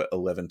turnovers were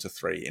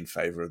 11-3 in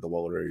favour of the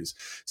Wallaroos.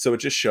 So it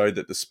just showed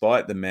that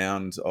despite the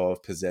mound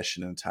of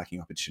possession and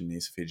attacking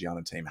opportunities the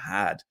Fijiana team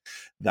had,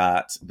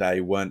 that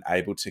they weren't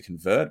able to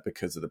convert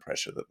because of the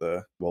pressure that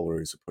the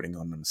Wallaroos were putting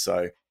on them.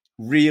 So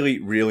really,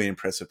 really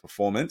impressive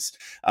performance.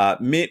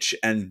 Mitch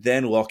and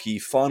then Lockie,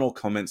 final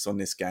comments on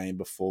this game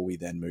before we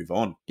then move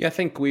on. Yeah, I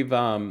think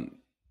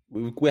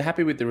we're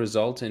happy with the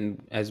result,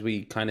 and as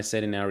we kind of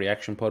said in our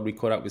reaction pod, we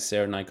caught up with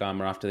Sarah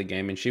Naigama after the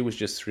game, and she was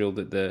just thrilled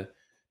at the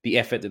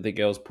effort that the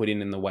girls put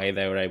in the way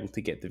they were able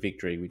to get the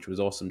victory, which was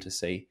awesome to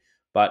see.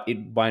 But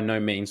it by no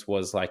means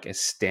was like a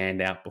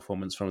standout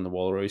performance from the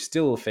Wallaroos.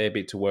 Still a fair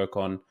bit to work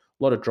on, a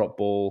lot of drop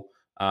ball.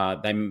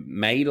 They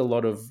made a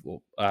lot of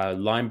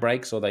line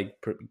breaks, or they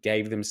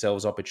gave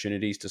themselves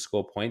opportunities to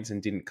score points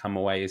and didn't come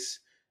away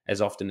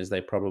as often as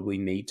they probably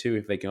need to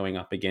if they're going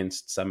up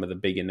against some of the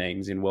bigger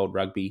names in World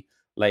Rugby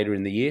later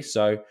in the year.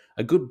 So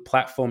a good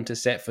platform to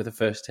set for the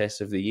first test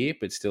of the year,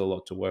 but still a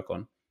lot to work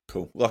on.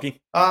 Cool.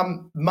 Lockie?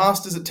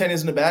 Masters at 10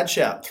 isn't a bad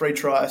shout. 3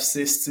 try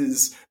assists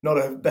is not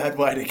a bad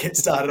way to get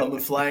started on the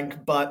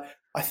flank, but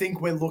I think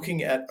we're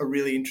looking at a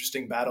really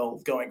interesting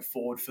battle going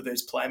forward for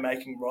those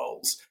playmaking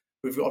roles.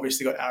 We've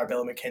obviously got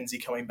Arabella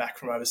McKenzie coming back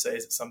from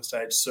overseas at some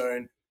stage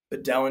soon,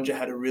 but Dallinger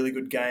had a really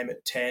good game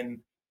at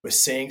 10. We're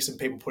seeing some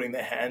people putting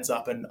their hands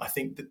up, and I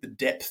think that the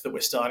depth that we're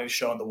starting to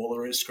show in the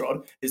Wallaroos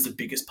squad is the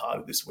biggest part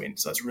of this win.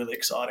 So it's really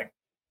exciting.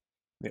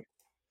 Yeah.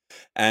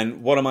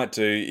 And what I might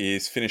do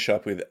is finish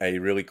up with a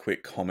really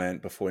quick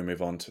comment before we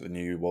move on to the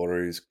new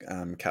Wallaroos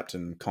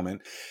captain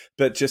comment.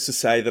 But just to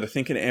say that I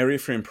think an area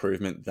for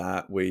improvement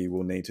that we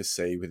will need to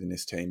see within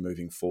this team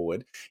moving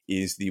forward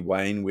is the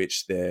way in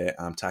which their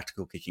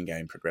tactical kicking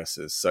game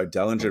progresses. So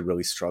Dallinger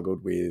really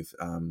struggled with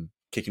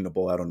kicking the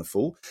ball out on the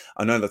full.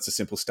 I know that's a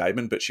simple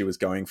statement, but she was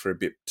going for a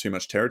bit too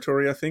much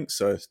territory, I think.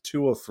 So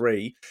 2 or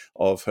 3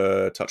 of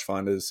her touch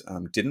finders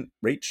didn't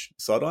reach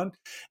sideline.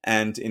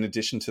 And in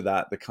addition to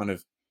that, the kind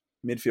of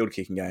midfield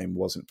kicking game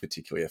wasn't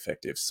particularly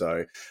effective.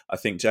 So I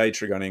think Jade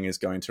Tregoning is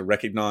going to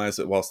recognise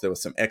that whilst there were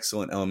some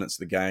excellent elements of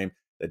the game,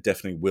 they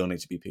definitely will need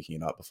to be picking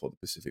it up before the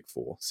Pacific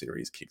 4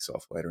 series kicks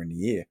off later in the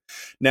year.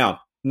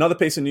 Now, another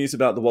piece of news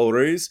about the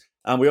Wallaroos.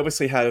 We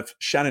obviously have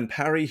Shannon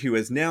Parry, who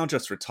has now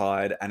just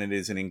retired, and it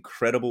is an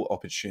incredible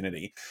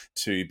opportunity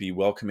to be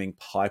welcoming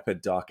Piper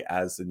Duck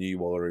as the new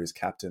Wallaroos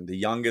captain, the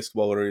youngest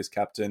Wallaroos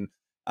captain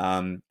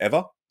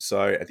ever.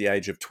 So at the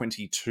age of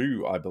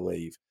 22, I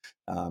believe,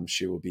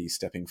 she will be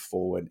stepping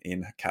forward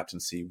in her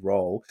captaincy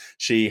role.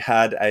 She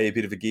had a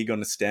bit of a gig on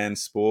the Stan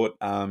Sport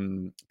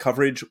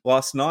coverage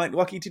last night.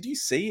 Lucky, did you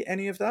see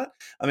any of that?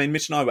 I mean,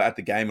 Mitch and I were at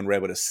the game and were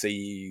able to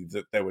see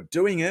that they were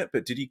doing it,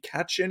 but did you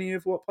catch any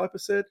of what Piper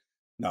said?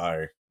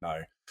 No.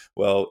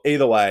 Well,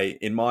 either way,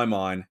 in my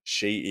mind,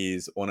 she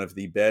is one of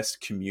the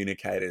best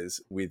communicators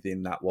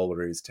within that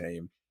Wallaroos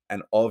team,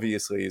 and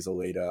obviously is a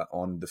leader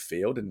on the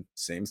field and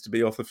seems to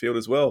be off the field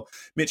as well.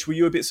 Mitch, were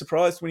you a bit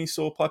surprised when you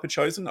saw Piper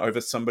chosen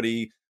over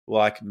somebody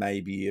like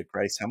maybe a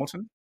Grace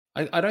Hamilton?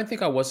 I don't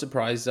think I was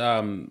surprised.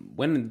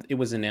 When it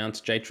was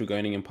announced, Jay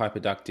Tregoning and Piper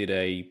Duck did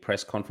a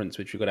press conference,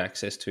 which we got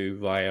access to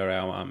via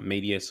our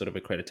media sort of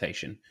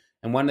accreditation.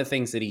 And one of the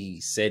things that he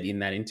said in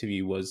that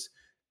interview was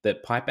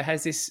that Piper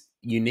has this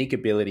unique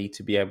ability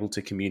to be able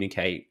to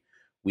communicate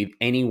with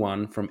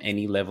anyone from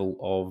any level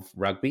of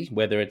rugby,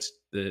 whether it's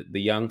the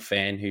young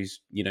fan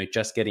who's,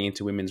 just getting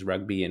into women's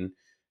rugby and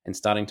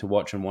starting to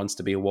watch and wants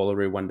to be a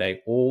Wallaroo one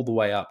day, all the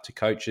way up to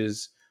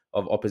coaches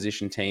of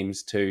opposition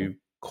teams, to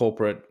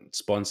corporate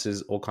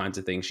sponsors, all kinds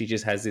of things. She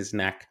just has this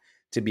knack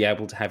to be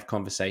able to have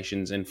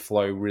conversations and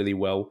flow really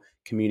well,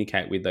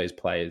 communicate with those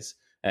players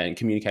and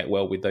communicate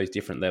well with those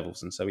different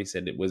levels. And so he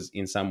said it was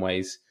in some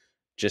ways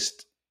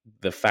just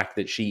the fact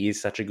that she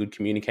is such a good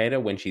communicator.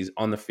 When she's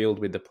on the field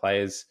with the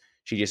players,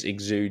 she just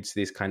exudes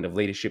this kind of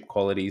leadership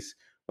qualities.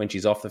 When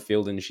she's off the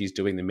field and she's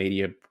doing the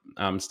media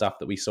stuff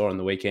that we saw on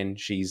the weekend,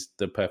 she's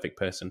the perfect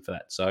person for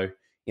that. So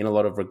in a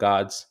lot of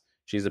regards,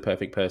 she's the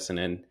perfect person.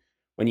 And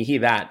when you hear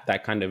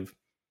that kind of,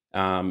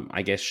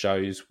 I guess,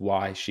 shows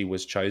why she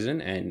was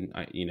chosen. And,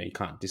 you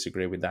can't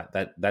disagree with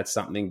that. That's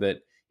something that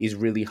is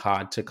really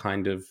hard to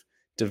kind of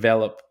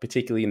develop,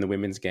 particularly in the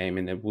women's game.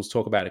 And we'll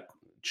talk about it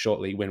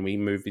shortly when we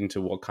move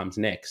into what comes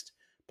next.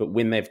 But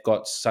when they've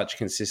got such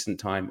consistent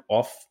time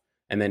off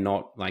and they're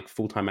not like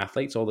full-time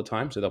athletes all the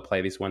time, so they'll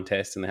play this one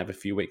test and they have a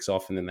few weeks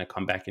off and then they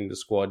come back into the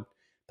squad,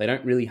 they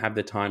don't really have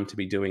the time to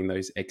be doing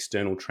those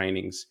external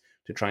trainings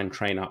to try and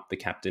train up the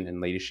captain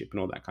and leadership and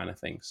all that kind of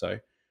thing. So,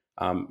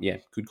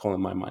 good call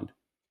in my mind.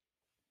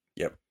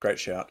 Yep, great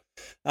shout.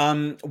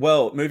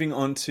 Well, moving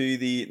on to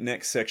the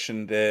next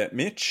section there,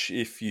 Mitch,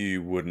 if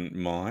you wouldn't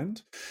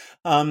mind.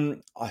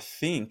 I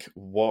think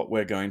what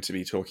we're going to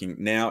be talking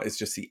now is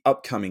just the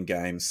upcoming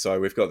games. So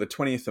we've got the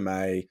 20th of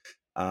May.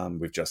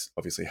 We've just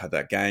obviously had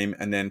that game.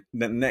 And then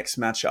the next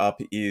match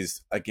up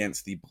is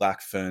against the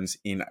Black Ferns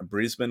in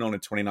Brisbane on the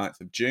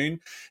 29th of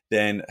June.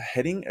 Then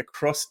heading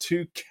across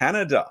to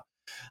Canada,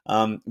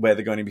 where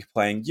they're going to be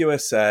playing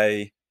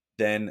USA,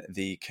 then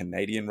the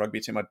Canadian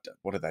rugby team.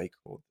 What are they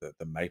called?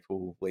 The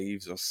Maple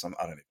Leaves or some?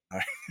 I don't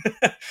even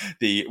know.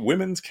 The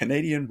women's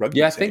Canadian rugby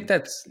team. Yeah, I think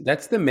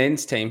that's the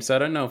men's team. So I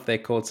don't know if they're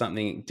called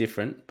something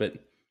different, but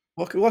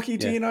Lucky,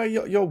 do you know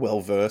you're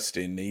well versed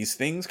in these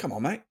things? Come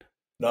on, mate.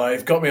 No,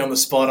 you've got me on the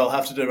spot. I'll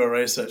have to do my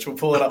research. We'll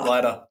pull it up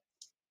later.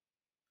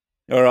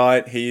 All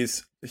right,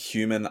 he's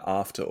human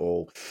after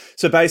all.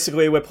 So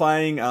basically, we're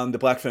playing the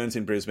Black Ferns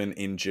in Brisbane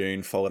in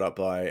June, followed up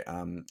by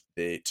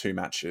the 2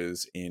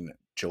 matches in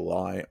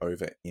July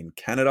over in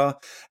Canada,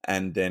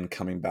 and then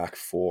coming back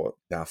for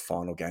our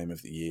final game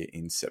of the year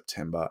in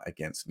September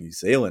against New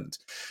Zealand.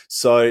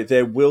 So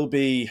there will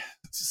be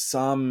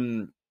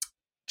some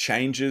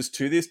changes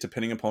to this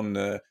depending upon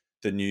the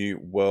new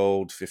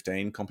World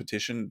 15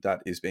 competition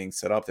that is being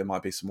set up. There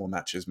might be some more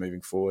matches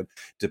moving forward,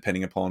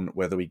 depending upon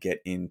whether we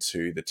get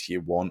into the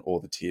Tier 1 or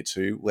the Tier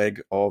 2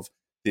 leg of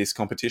this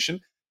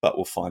competition. But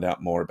we'll find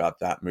out more about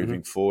that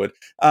moving forward.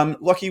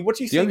 Lockie, what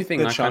do you think? The only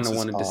thing I kind of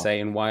wanted to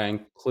say and why I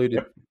included...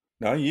 Yep.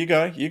 No, you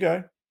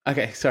go.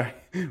 Okay, sorry.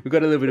 We've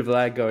got a little bit of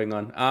lag going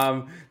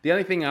on. The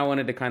only thing I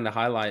wanted to kind of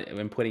highlight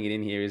when putting it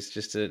in here is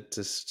just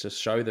to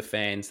show the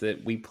fans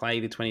that we play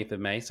the 20th of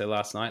May. So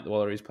last night, the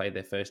Wallaroos played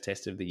their first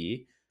test of the year.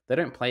 They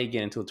don't play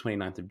again until the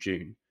 29th of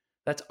June.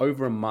 That's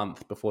over a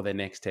month before their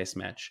next test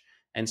match.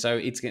 And so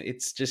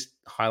it's just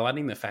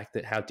highlighting the fact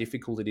that how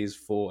difficult it is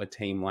for a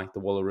team like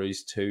the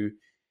Wallaroos to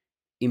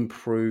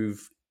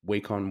improve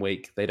week on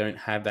week. They don't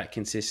have that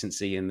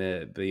consistency and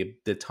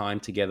the time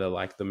together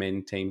like the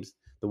men teams,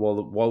 the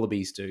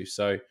Wallabies do.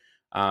 So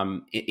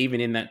even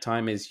in that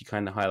time, as you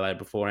kind of highlighted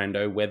before,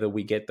 Ando, whether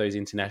we get those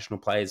international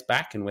players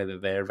back and whether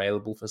they're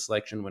available for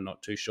selection, we're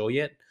not too sure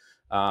yet.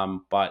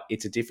 But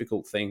it's a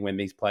difficult thing when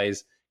these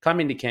players come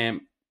into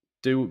camp,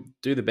 do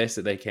the best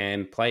that they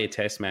can, play a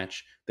test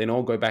match, then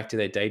all go back to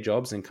their day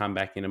jobs and come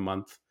back in a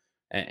month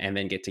and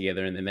then get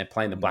together. And then they're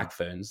playing the Black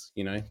Ferns,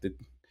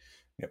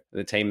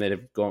 the team that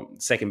have gone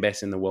second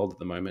best in the world at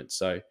the moment.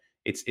 So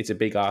it's a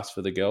big ask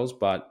for the girls,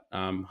 but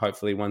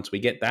hopefully once we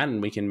get that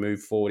and we can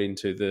move forward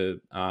into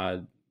the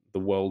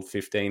World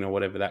 15 or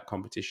whatever that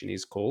competition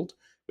is called,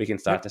 we can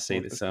start to see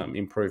this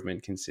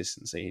improvement,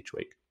 consistency each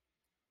week.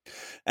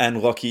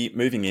 And Lockie,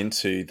 moving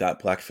into that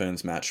Black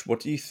Ferns match, what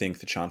do you think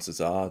the chances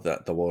are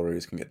that the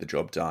Wallaroos can get the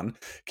job done,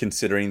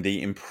 considering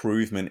the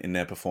improvement in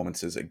their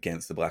performances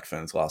against the Black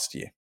Ferns last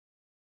year?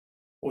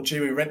 Well,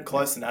 gee, we went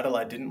close in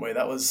Adelaide, didn't we?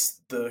 That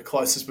was the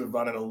closest we've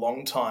run in a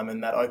long time,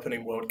 and that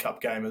opening World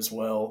Cup game as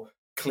well.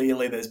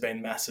 Clearly, there's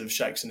been massive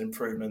shakes and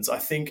improvements. I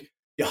think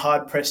you're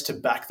hard-pressed to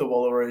back the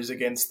Wallaroos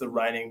against the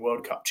reigning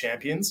World Cup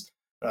champions.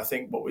 And I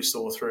think what we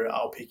saw through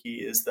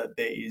Aupiki is that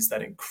there is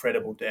that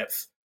incredible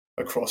depth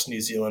across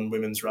New Zealand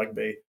women's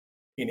rugby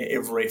in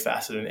every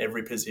facet and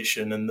every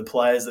position. And the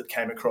players that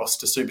came across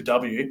to Super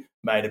W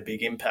made a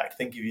big impact.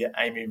 Think of your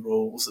Amy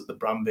Rules at the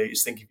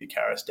Brumbies, think of your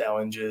Karis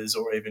Dallingers,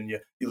 or even your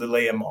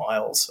Lilia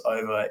Miles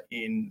over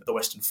in the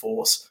Western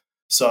Force.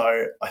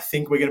 So I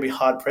think we're going to be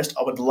hard-pressed.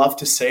 I would love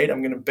to see it.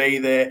 I'm going to be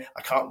there.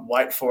 I can't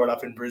wait for it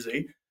up in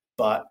Brizzy.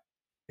 But,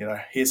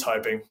 here's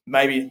hoping.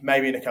 Maybe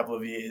in a couple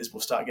of years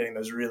we'll start getting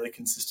those really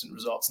consistent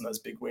results and those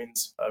big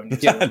wins over New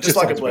Zealand. Just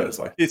like it's Bledisloe.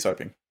 Like. He's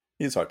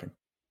hoping.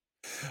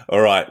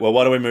 All right, well,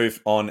 why don't we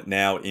move on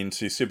now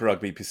into Super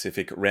Rugby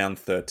Pacific round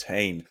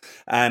 13?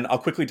 And I'll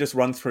quickly just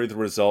run through the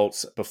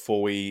results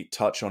before we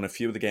touch on a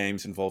few of the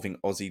games involving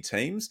Aussie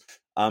teams.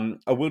 I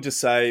will just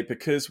say,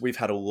 because we've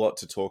had a lot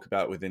to talk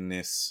about within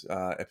this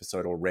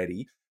episode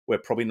already, we're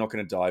probably not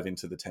going to dive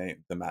into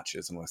the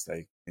matches unless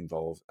they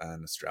involve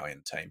an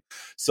Australian team.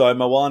 So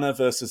Moana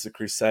versus the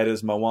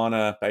Crusaders.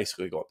 Moana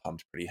basically got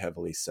pumped pretty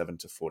heavily,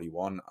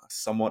 7-41,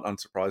 somewhat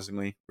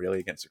unsurprisingly, really,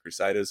 against the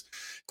Crusaders.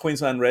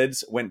 Queensland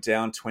Reds went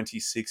down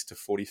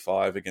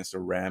 26-45 against a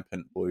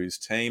rampant Blues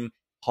team.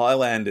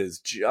 Highlanders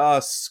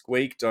just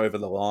squeaked over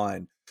the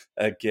line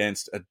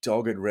against a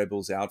dogged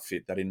Rebels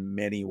outfit that in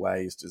many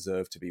ways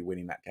deserved to be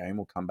winning that game.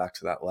 We'll come back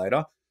to that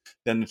later.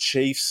 Then the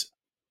Chiefs,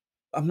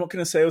 I'm not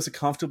going to say it was a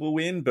comfortable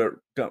win, but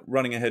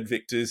running ahead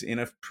victors in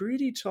a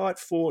pretty tight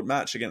fought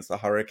match against the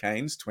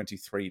Hurricanes,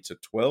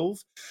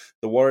 23-12.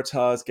 The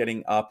Waratahs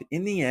getting up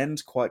in the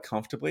end quite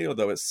comfortably,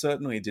 although it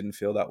certainly didn't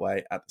feel that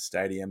way at the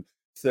stadium,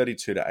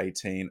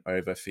 32-18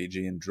 over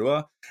Fijian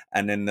Drua.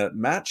 And then the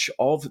match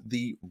of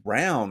the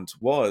round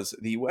was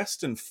the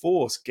Western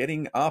Force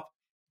getting up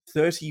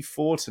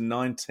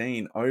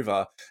 34-19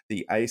 over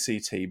the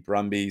ACT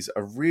Brumbies,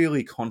 a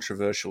really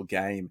controversial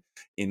game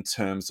in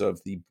terms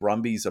of the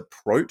Brumbies'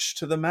 approach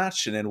to the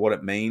match and then what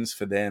it means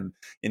for them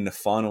in the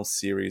final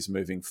series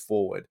moving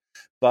forward.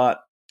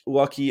 But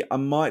Lockie, I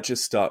might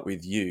just start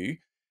with you.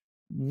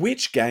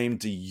 Which game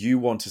do you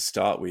want to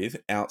start with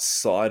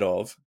outside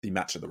of the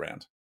match of the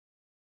round?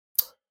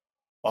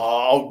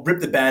 I'll rip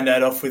the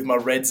Band-Aid off with my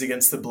Reds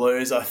against the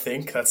Blues, I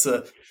think. That's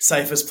the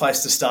safest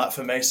place to start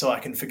for me so I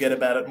can forget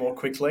about it more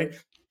quickly.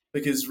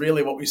 Because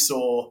really what we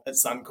saw at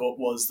Suncorp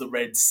was the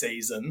Reds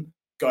season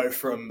go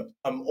from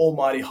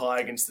almighty high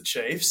against the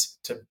Chiefs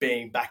to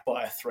being back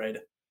by a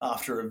thread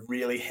after a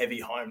really heavy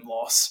home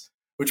loss,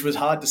 which was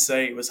hard to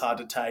see, it was hard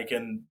to take,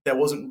 and there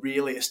wasn't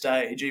really a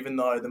stage, even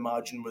though the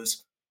margin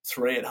was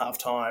 3 at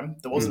half-time,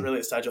 there wasn't really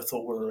a stage I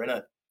thought we were in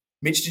it.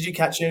 Mitch, did you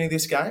catch any of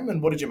this game,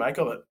 and what did you make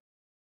of it?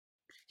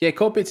 Yeah,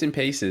 caught bits and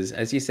pieces.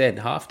 As you said,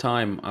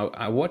 halftime,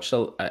 I watched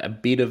a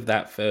bit of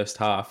that first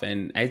half.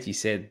 And as you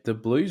said, the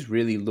Blues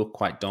really looked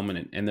quite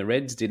dominant and the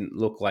Reds didn't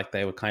look like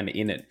they were kind of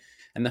in it.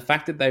 And the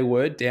fact that they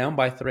were down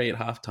by 3 at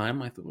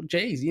halftime, I thought, well,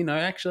 geez,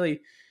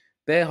 actually,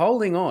 they're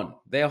holding on.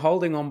 They're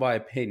holding on by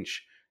a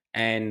pinch.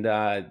 And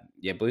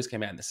Blues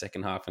came out in the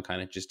second half and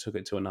kind of just took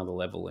it to another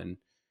level. And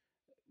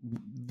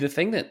the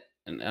thing that,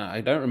 and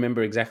I don't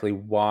remember exactly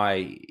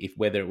why,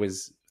 whether it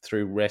was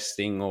through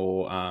resting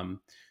or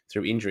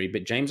through injury,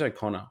 but James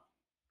O'Connor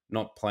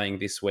not playing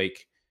this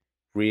week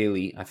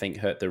really, I think,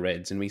 hurt the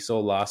Reds. And we saw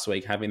last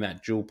week having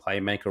that dual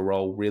playmaker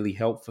role really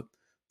help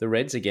the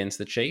Reds against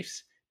the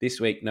Chiefs. This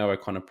week, no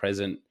O'Connor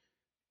present.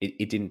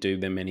 It didn't do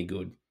them any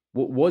good.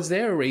 Was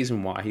there a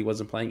reason why he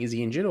wasn't playing? Is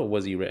he injured or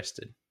was he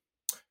rested?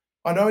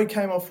 I know he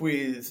came off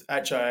with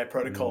HIA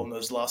protocol in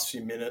those last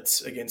few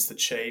minutes against the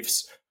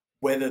Chiefs.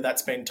 Whether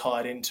that's been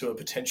tied into a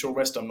potential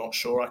rest, I'm not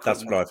sure. I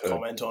couldn't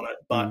comment on it.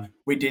 But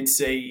we did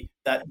see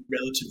that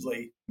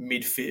relatively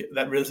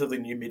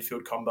new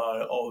midfield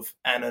combo of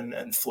Annan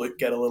and Fluke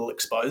get a little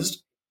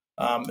exposed,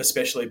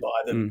 especially by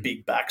the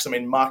big backs. I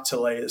mean, Mark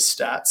Talia's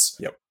stats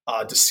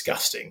are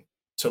disgusting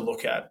to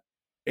look at.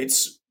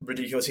 It's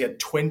ridiculous. He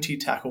had 20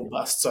 tackle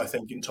busts, I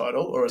think, in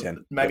total, or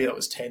 10. Maybe that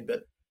was 10,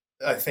 but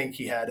I think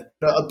he had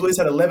 – Blues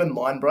had 11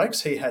 line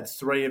breaks. He had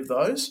 3 of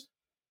those.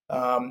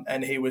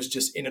 And he was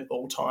just in it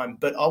all time.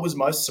 But I was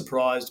most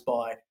surprised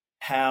by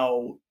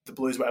how the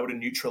Blues were able to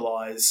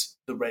neutralise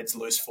the Reds'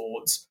 loose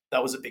forwards.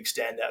 That was a big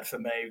standout for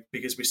me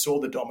because we saw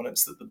the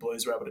dominance that the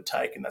Blues were able to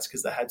take, and that's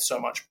because they had so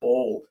much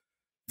ball.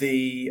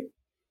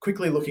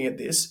 Quickly looking at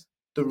this,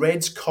 the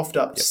Reds coughed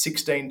up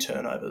 16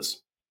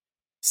 turnovers,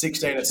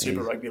 16 at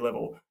Super Rugby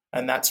level,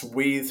 and that's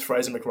with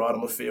Fraser McRide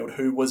on the field,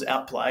 who was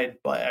outplayed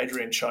by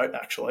Adrian Choate,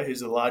 actually,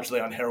 who's a largely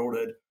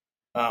unheralded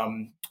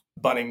Bunnings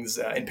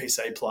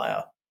NPC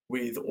player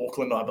with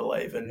Auckland, I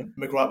believe, and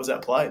McWright was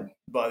outplayed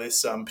by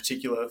this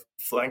particular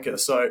flanker.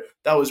 So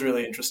that was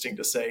really interesting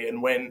to see.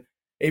 And when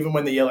even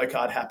when the yellow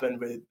card happened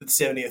with the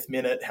 70th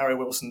minute, Harry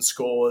Wilson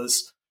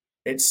scores.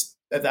 It's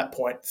at that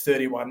point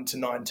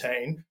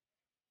 31-19.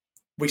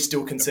 We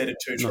still conceded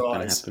 2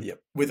 tries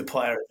with a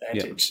player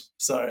advantage. Yep.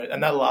 So,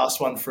 and that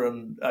last one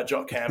from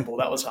Jock Campbell,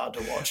 that was hard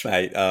to watch.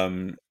 Mate,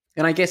 and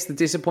I guess the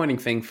disappointing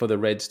thing for the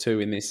Reds too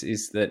in this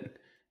is that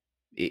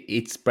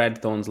it's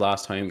Brad Thorne's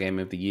last home game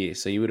of the year.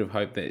 So you would have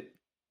hoped that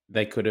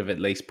they could have at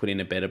least put in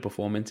a better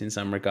performance in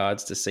some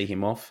regards to see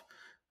him off.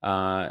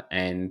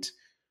 And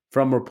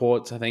from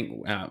reports, I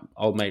think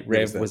old mate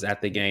Rev was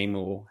at the game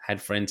or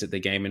had friends at the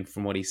game. And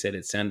from what he said,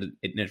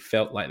 it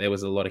felt like there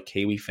was a lot of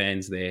Kiwi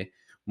fans there,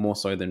 more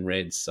so than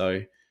Reds.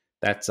 So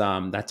that's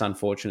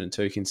unfortunate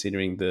too,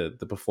 considering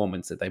the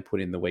performance that they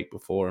put in the week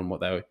before and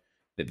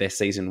that their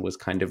season was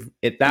kind of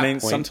at that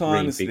point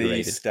sometimes the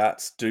reinvigorated.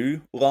 stats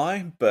do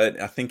lie,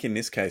 but I think in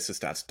this case the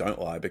stats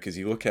don't lie, because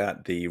you look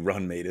at the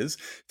run meters,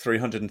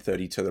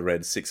 330 to the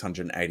Reds,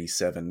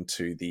 687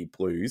 to the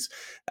Blues.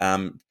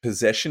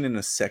 Possession in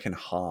the second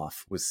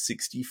half was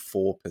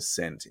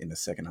 64% in the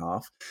second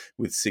half,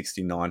 with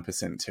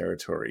 69%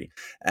 territory,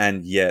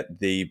 and yet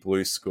the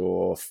Blues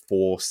score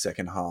 4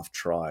 second half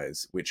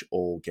tries, which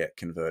all get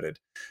converted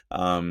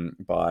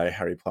by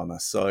Harry Plummer.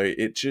 So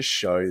it just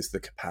shows the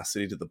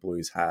capacity that the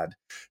Blues had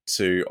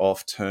to,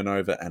 off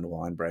turnover and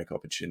line break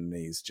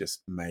opportunities,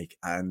 just make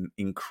an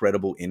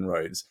incredible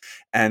inroads.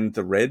 And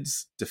the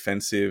Reds'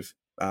 defensive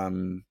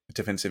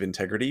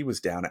integrity was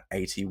down at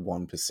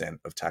 81%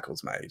 of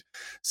tackles made.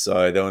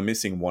 So they were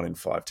missing 1 in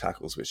 5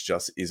 tackles, which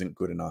just isn't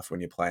good enough when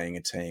you're playing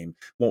a team,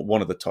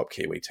 one of the top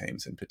Kiwi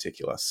teams in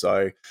particular.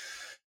 So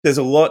there's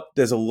a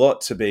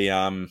lot to be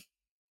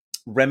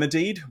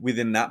remedied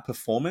within that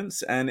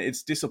performance, and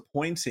it's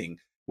disappointing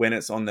when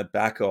it's on the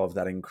back of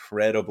that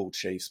incredible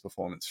Chiefs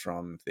performance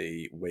from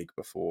the week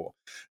before.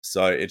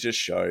 So it just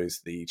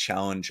shows the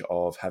challenge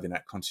of having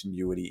that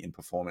continuity in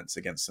performance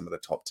against some of the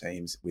top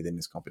teams within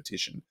this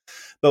competition.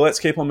 But let's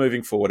keep on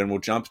moving forward, and we'll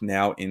jump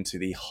now into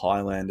the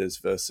Highlanders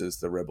versus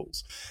the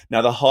Rebels.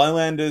 Now, the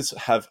Highlanders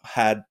have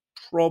had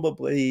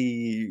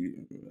probably,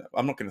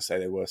 I'm not going to say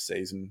their worst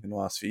season in the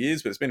last few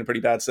years, but it's been a pretty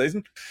bad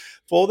season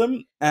for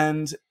them.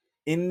 And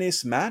in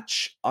this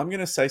match, I'm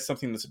going to say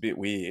something that's a bit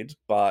weird,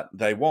 but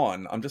they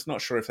won. I'm just not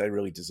sure if they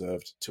really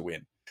deserved to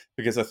win,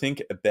 because I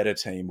think a better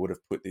team would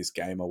have put this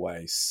game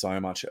away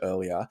so much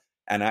earlier.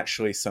 And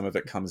actually, some of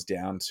it comes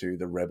down to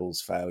the Rebels'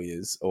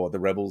 failures, or the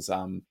Rebels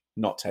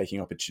not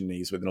taking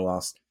opportunities within the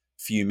last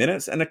few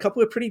minutes, and a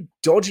couple of pretty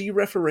dodgy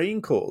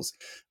refereeing calls.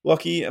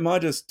 Lockie, am I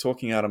just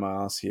talking out of my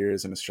ass here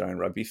as an Australian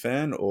rugby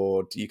fan,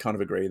 or do you kind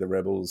of agree the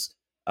Rebels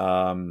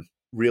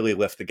really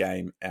left the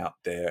game out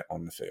there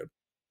on the field?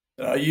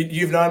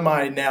 You've known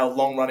my now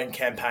long-running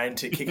campaign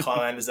to kick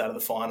Highlanders out of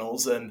the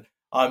finals, and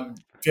I'm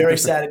very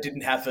sad it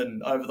didn't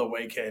happen over the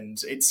weekend.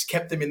 It's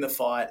kept them in the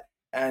fight,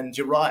 and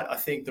you're right. I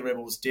think the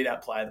Rebels did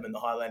outplay them, and the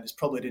Highlanders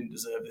probably didn't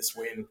deserve this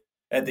win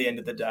at the end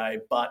of the day.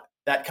 But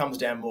that comes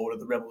down more to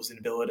the Rebels'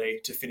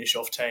 inability to finish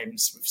off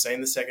teams. We've seen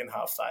the second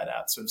half fade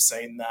out, so we've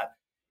seen that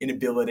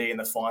inability in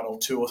the final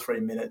 2 or 3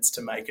 minutes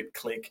to make it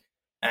click.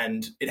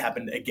 And it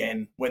happened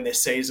again when their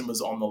season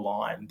was on the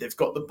line. They've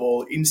got the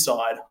ball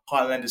inside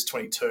Highlanders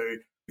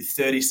 22 with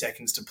 30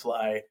 seconds to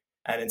play.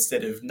 And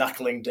instead of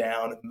knuckling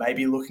down,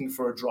 maybe looking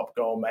for a drop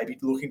goal, maybe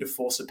looking to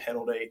force a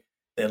penalty,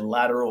 they're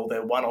lateral,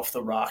 they're one off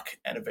the ruck,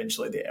 and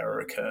eventually the error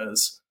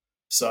occurs.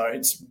 So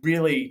it's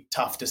really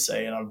tough to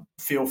see. And I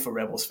feel for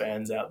Rebels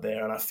fans out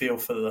there, and I feel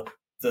for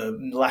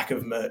the lack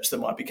of merch that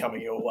might be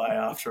coming your way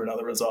after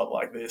another result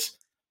like this.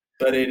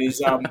 But it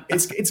is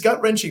it's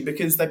gut-wrenching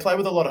because they play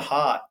with a lot of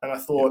heart. And I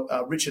thought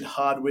Richard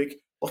Hardwick,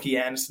 Lockie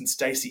Anderson,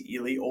 Stacey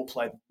Ely all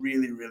played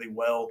really, really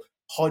well.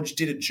 Hodge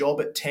did a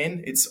job at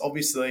 10. It's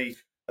obviously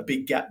a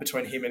big gap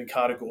between him and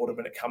Carter Gordon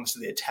when it comes to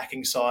the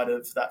attacking side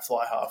of that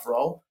fly half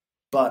role.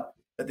 But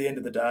at the end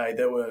of the day,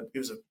 it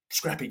was a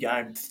scrappy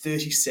game,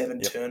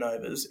 37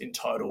 turnovers in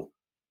total.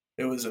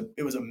 It was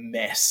a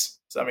mess.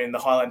 So, I mean, the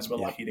Highlanders were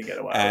lucky to get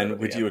away with it. And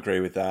would you agree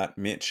with that,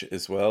 Mitch,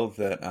 as well,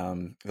 that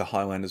the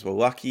Highlanders were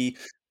lucky?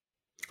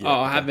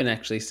 I haven't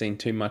actually seen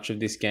too much of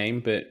this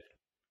game, but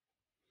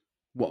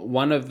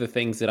one of the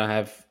things that I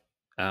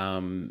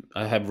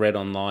have read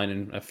online,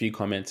 and a few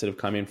comments that have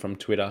come in from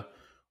Twitter,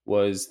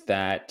 was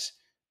that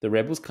the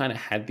Rebels kind of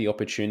had the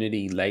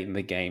opportunity late in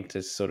the game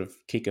to sort of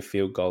kick a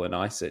field goal and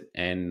ice it,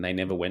 and they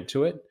never went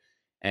to it.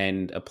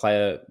 And a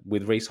player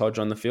with Reece Hodge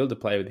on the field, a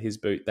player with his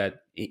boot,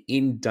 that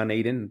in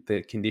Dunedin,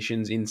 the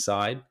conditions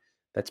inside,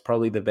 that's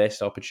probably the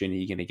best opportunity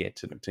you're going to get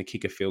to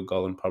kick a field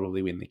goal and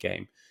probably win the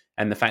game.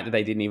 And the fact that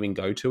they didn't even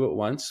go to it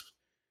once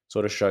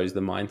sort of shows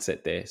the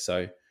mindset there.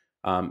 So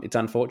it's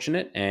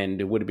unfortunate,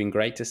 and it would have been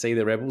great to see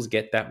the Rebels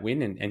get that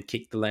win and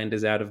kick the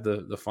Landers out of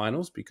the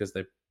finals, because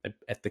they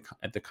at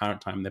the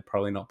current time they're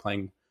probably not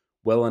playing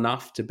well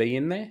enough to be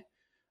in there.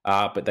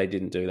 But they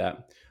didn't do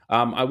that.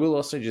 I will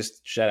also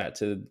just shout out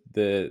to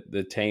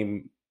the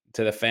team,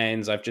 to the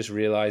fans. I've just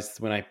realised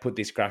when I put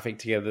this graphic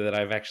together that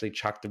I've actually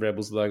chucked the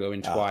Rebels logo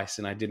in twice,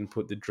 and I didn't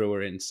put the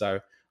Drua in. So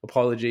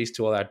apologies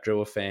to all our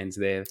Drua fans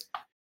there.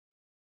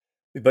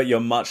 But you're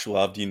much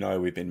loved. You know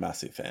we've been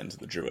massive fans of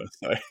the Drua.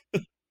 So.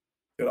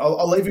 Good.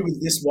 I'll leave you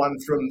with this one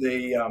from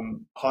the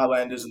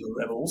Highlanders and the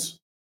Rebels.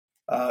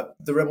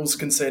 The Rebels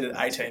conceded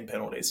 18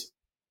 penalties.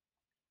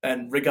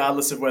 And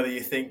regardless of whether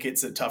you think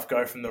it's a tough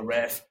go from the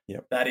ref,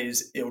 that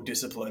is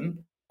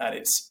ill-discipline at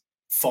its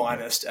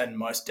finest and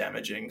most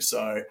damaging.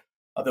 So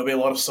there'll be a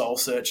lot of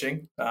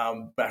soul-searching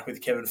back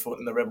with Kevin Foote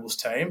and the Rebels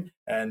team,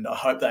 and I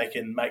hope they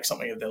can make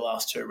something of their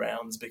last 2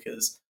 rounds,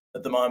 because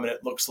at the moment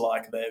it looks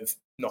like they've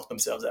knocked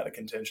themselves out of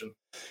contention.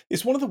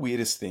 It's one of the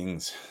weirdest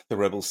things, the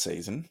Rebels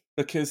season,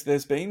 because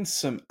there's been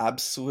some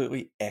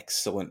absolutely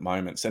excellent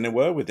moments, and there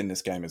were within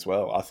this game as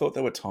well. I thought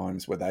there were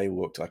times where they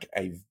looked like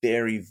a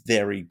very,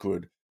 very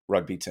good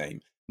rugby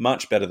team,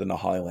 much better than the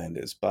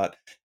Highlanders, but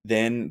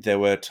then there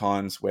were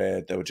times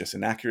where there were just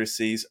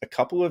inaccuracies, a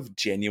couple of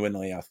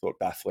genuinely, I thought,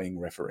 baffling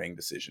refereeing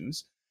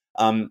decisions.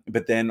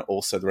 But then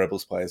also the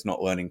Rebels players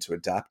not learning to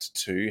adapt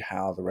to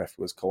how the ref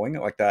was calling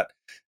it, like that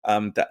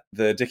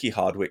the Dickie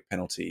Hardwick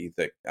penalty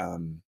that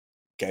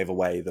gave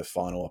away the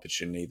final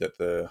opportunity that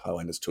the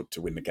Highlanders took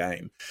to win the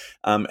game.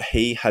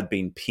 He had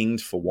been pinged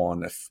for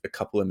one a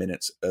couple of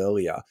minutes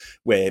earlier,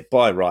 where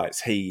by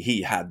rights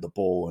he had the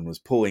ball and was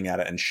pulling at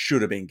it and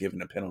should have been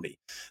given a penalty,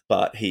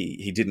 but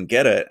he didn't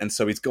get it, and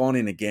so he's gone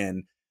in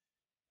again.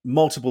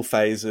 Multiple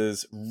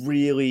phases,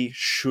 really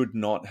should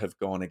not have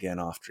gone again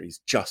after he's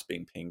just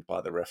been pinged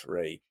by the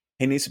referee.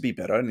 He needs to be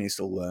better and needs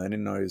to learn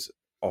in those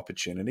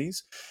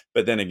opportunities.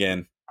 But then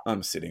again,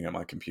 I'm sitting at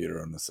my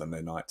computer on a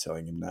Sunday night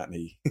telling him that,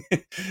 and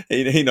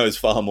he knows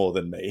far more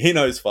than me.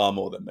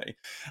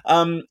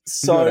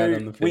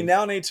 So we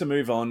now need to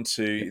move on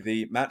to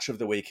the match of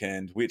the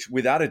weekend, which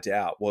without a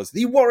doubt was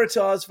the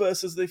Waratahs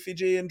versus the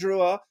Fijian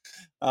Drua.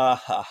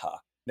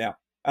 Now,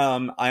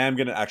 I am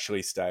going to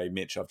actually stay.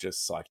 Mitch, I've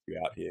just psyched you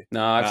out here.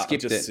 No, I've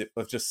skipped it.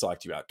 I've just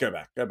psyched you out. Go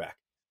back.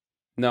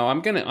 No,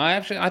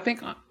 I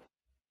think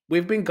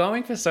we've been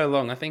going for so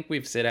long. I think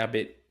we've said our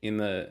bit in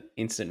the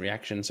instant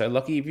reaction. So,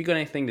 Lockie, have you got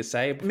anything to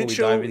say before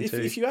Mitchell, we dive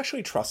into... if you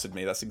actually trusted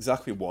me, that's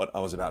exactly what I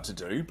was about to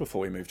do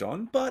before we moved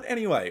on. But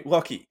anyway,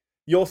 Lockie,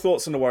 your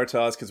thoughts on the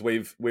Waratahs, because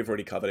we've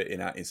already covered it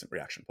in our instant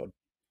reaction pod.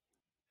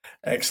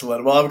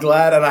 Excellent. Well, I'm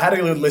glad, and I had a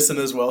good listen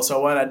as well, so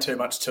I won't add too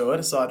much to it,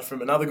 aside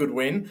from another good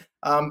win.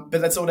 But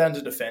that's all down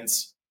to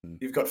defence.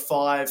 You've got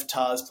 5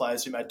 TARS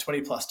players who made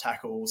 20-plus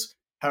tackles.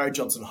 Harry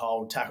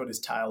Johnson-Holt tackled his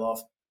tail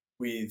off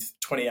with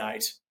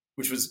 28,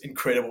 which was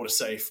incredible to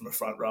see from a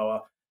front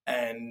rower.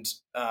 And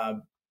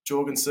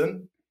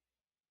Jorgensen,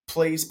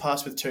 please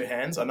pass with 2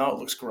 hands. I know it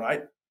looks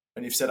great,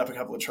 and you've set up a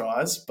couple of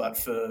tries, but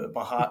for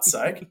my heart's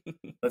sake,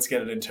 let's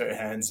get it in 2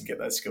 hands and get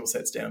those skill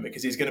sets down,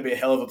 because he's going to be a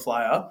hell of a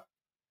player.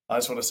 I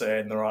just want to say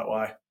it in the right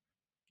way.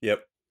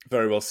 Yep,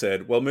 very well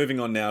said. Well, moving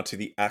on now to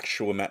the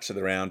actual match of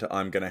the round,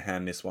 I'm going to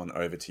hand this one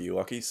over to you,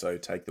 Lockie, so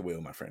take the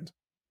wheel, my friend.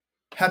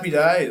 Happy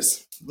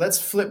days. Let's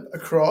flip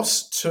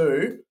across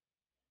to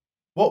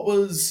what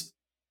was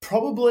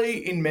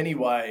probably, in many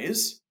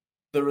ways,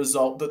 the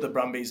result that the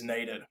Brumbies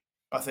needed.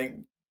 I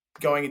think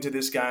going into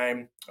this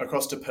game,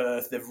 across to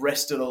Perth, they've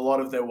rested a lot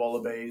of their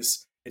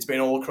Wallabies. It's been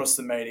all across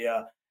the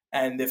media,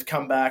 and they've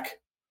come back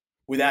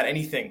without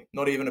anything,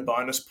 not even a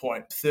bonus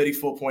point,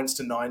 34 points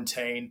to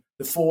 19.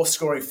 The Force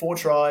scoring 4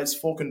 tries,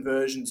 4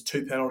 conversions,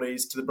 2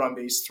 penalties, to the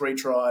Brumbies 3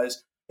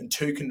 tries and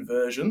 2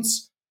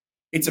 conversions.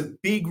 It's a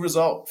big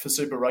result for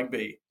Super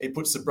Rugby. It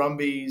puts the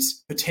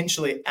Brumbies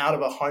potentially out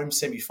of a home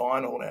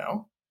semi-final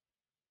now,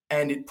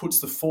 and it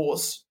puts the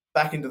Force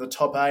back into the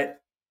top 8.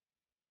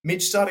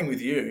 Mitch, starting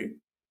with you,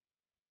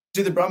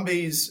 did the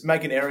Brumbies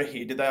make an error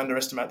here? Did they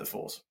underestimate the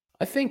Force?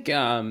 I think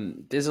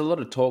there's a lot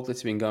of talk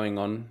that's been going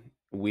on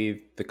with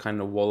the kind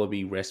of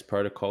Wallaby rest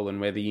protocol,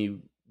 and whether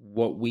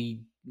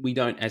we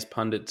don't as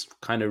pundits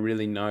kind of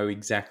really know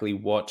exactly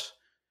what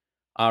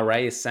RA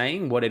is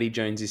saying, what Eddie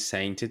Jones is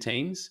saying to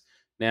teams.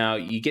 Now,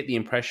 you get the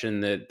impression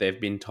that they've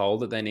been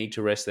told that they need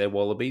to rest their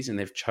Wallabies, and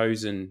they've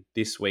chosen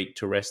this week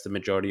to rest the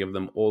majority of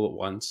them all at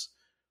once.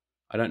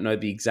 I don't know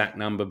the exact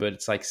number, but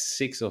it's like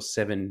 6 or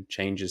 7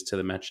 changes to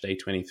the match day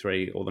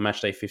 23 or the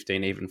match day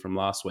 15 even from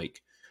last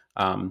week.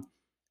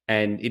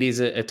 And it is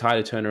a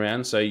tighter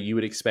turnaround, so you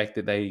would expect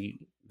that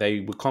they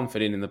were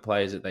confident in the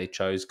players that they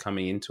chose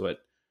coming into it.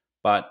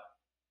 But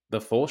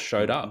the Force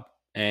showed up,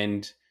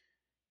 and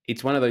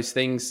it's one of those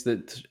things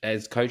that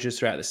as coaches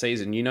throughout the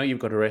season, you know you've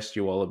got to rest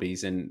your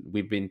Wallabies, and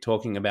we've been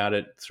talking about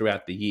it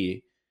throughout the year.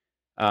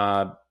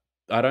 I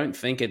don't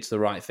think it's the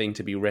right thing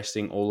to be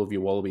resting all of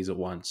your Wallabies at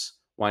once.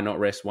 Why not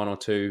rest 1 or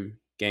 2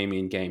 game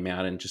in, game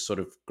out, and just sort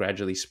of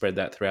gradually spread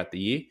that throughout the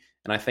year?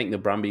 And I think the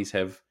Brumbies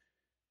have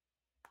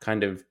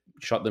kind of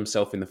shot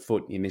themselves in the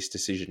foot in this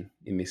decision,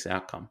 in this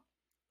outcome.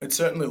 It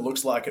certainly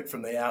looks like it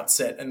from the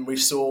outset, and we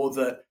saw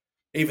that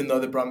even though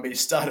the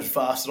Brumbies started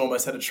fast and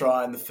almost had a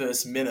try in the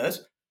first minute,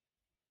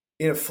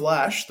 in a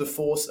flash, the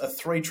Force are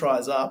 3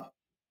 tries up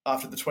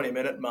after the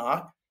 20-minute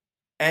mark.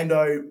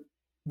 Ando,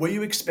 were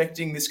you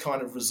expecting this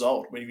kind of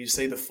result when you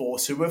see the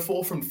Force, who were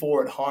 4 from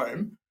 4 at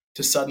home,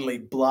 to suddenly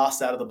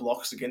blast out of the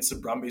blocks against the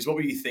Brumbies. What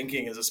were you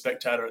thinking as a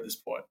spectator at this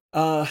point?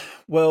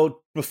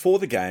 Well, before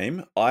the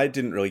game, I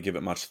didn't really give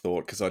it much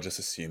thought because I just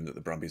assumed that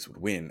the Brumbies would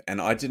win.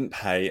 And I didn't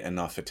pay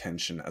enough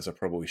attention as I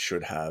probably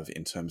should have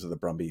in terms of the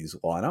Brumbies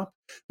lineup,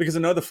 because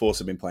I know the Force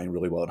have been playing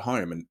really well at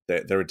home and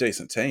they're a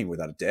decent team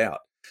without a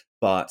doubt.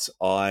 But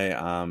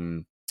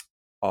I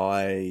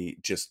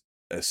just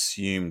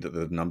assumed that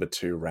the number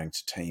 2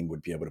 ranked team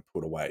would be able to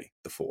put away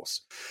the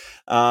Force.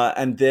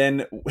 And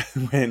then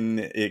when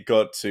it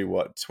got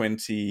to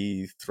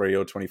 23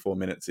 or 24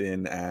 minutes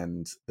in,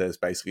 and there's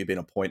basically been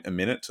a point a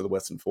minute to the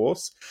Western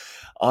Force,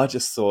 I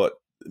just thought,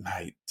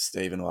 mate,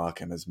 Stephen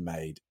Larkham has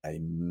made a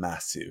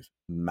massive,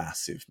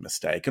 massive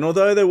mistake. And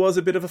although there was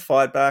a bit of a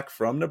fight back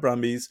from the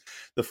Brumbies,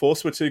 the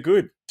Force were too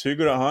good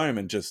at home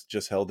and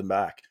just held them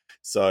back.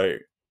 So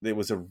it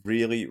was a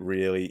really,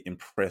 really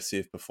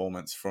impressive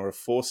performance for a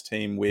Force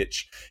team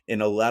which,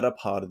 in a latter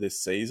part of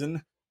this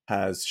season,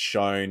 has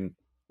shown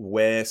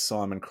where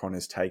Simon Cron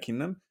is taking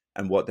them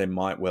and what they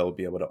might well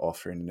be able to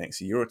offer in the next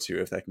year or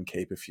two if they can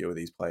keep a few of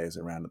these players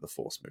around at the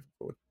Force moving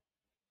forward.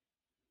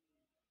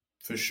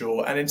 For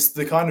sure. And it's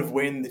the kind of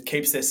win that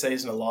keeps their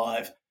season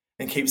alive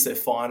and keeps their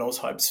finals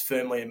hopes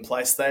firmly in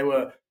place. They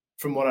were,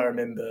 from what I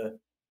remember,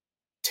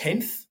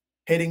 10th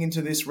heading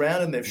into this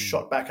round, and they've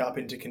shot back up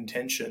into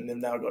contention,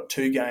 and now got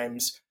 2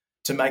 games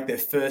to make their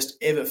first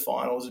ever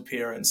finals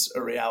appearance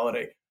a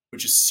reality,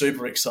 which is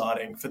super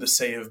exciting for the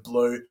Sea of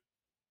Blue.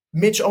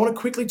 Mitch, I want to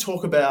quickly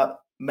talk about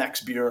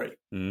Max Bury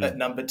at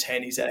number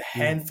 10. He's had a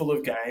handful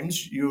of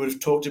games. You would have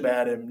talked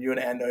about him, you and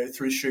Ando,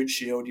 through Shoot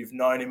Shield. You've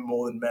known him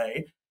more than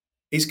me.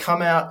 He's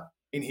come out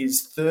in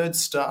his 3rd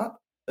start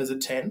as a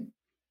 10,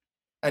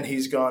 and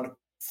he's gone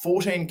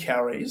 14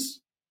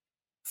 carries,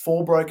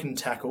 4 broken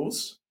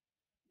tackles.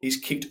 He's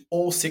kicked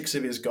all 6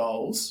 of his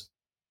goals,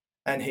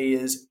 and he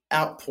has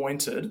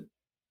outpointed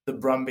the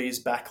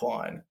Brumbies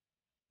backline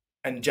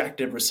and Jack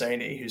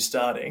Debrasini, who's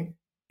starting,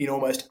 in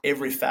almost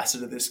every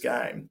facet of this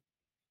game.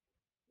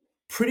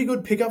 Pretty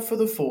good pickup for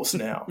the Force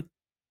now.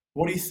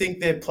 What do you think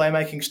their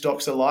playmaking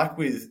stocks are like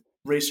with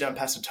Rhys-Jan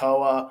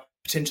Pasatoa,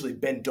 potentially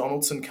Ben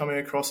Donaldson coming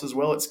across as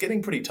well? It's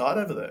getting pretty tight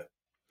over there.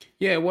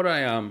 Yeah, what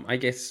I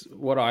guess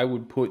what I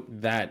would put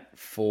that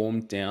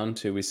form down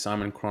to is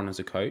Simon Cron as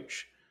a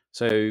coach.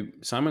 So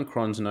Simon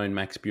Cron's known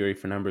Max Bury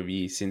for a number of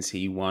years since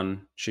he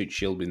won Shoot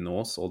Shield with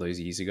North all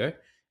those years ago,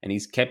 and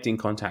he's kept in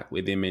contact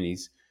with him and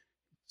he's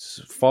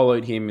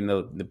followed him in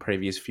the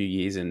previous few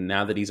years. And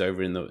now that he's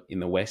over in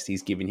the West,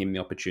 he's given him the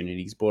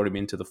opportunity. He's brought him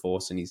into the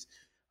Force and he's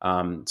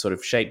sort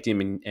of shaped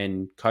him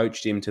and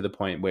coached him to the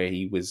point where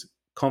he was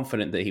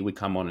confident that he would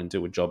come on and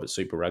do a job at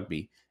Super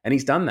Rugby, and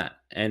he's done that.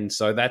 And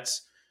so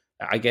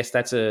I guess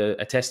that's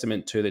a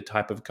testament to the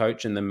type of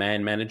coach and the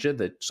man manager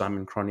that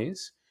Simon Cron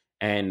is.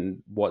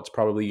 And what's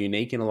probably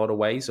unique in a lot of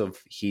ways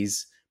of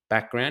his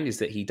background is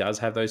that he does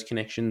have those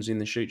connections in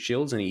the Shoot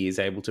Shields and he is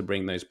able to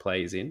bring those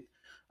players in.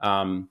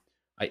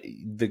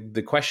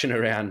 The question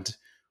around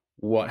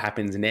what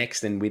happens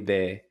next and with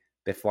their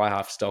fly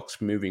half stocks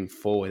moving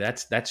forward,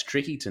 that's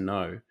tricky to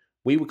know.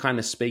 We were kind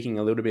of speaking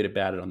a little bit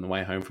about it on the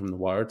way home from the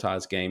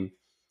Waratahs game,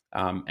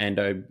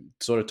 and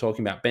sort of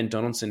talking about Ben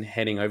Donaldson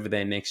heading over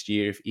there next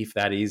year if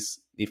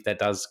that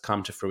does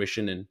come to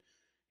fruition, and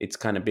it's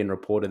kind of been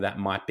reported that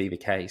might be the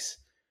case.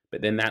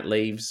 But then that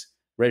leaves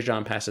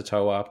Rhys-Jan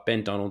Pasatoa,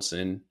 Ben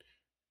Donaldson,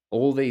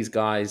 all these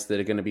guys that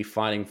are going to be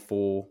fighting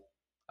for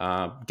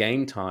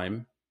game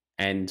time,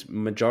 and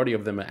majority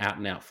of them are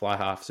out-and-out fly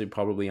halves who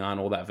probably aren't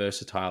all that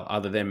versatile,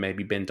 other than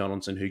maybe Ben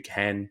Donaldson, who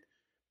can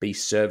be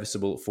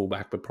serviceable at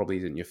fullback, but probably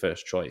isn't your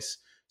first choice.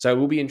 So it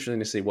will be interesting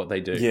to see what they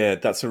do. Yeah,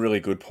 that's a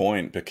really good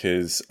point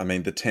because, I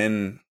mean, the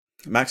 10...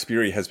 Max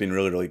Bury has been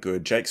really, really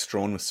good. Jake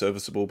Strawn was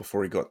serviceable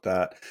before he got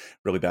that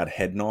really bad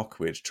head knock,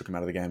 which took him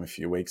out of the game a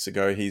few weeks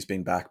ago. He's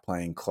been back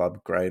playing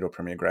club grade or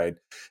premier grade,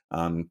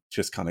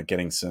 just kind of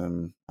getting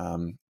some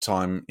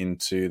time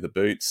into the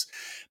boots.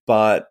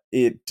 But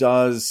it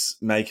does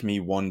make me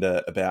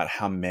wonder about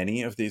how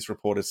many of these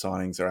reported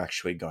signings are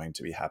actually going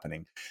to be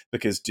happening.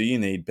 Because do you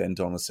need Ben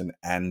Donaldson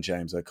and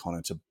James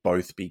O'Connor to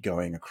both be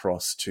going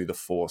across to the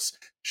Force?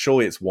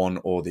 Surely it's one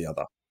or the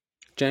other.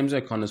 James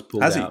O'Connor's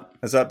pulled out.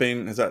 Has that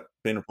been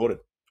reported?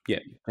 Yeah,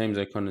 James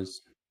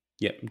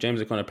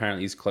O'Connor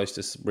apparently is close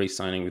to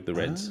re-signing with the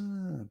Reds.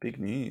 Big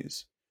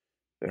news.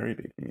 Very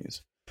big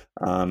news.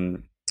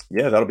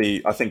 That'll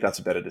be. I think that's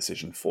a better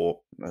decision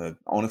for,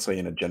 honestly,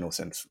 in a general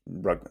sense,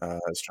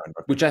 Australian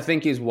rugby. Which I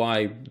think is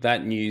why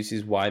that news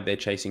is why they're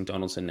chasing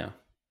Donaldson now.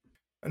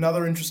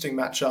 Another interesting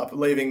matchup,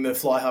 leaving the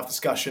fly half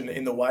discussion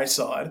in the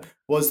wayside,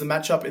 was the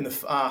matchup in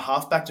the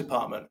halfback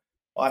department.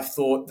 I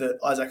thought that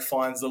Isaac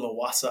Fines the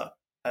Lawassa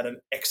had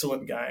an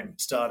excellent game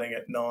starting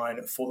at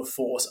 9 for the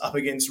Force up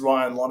against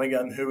Ryan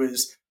Lonergan, who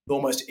is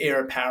almost heir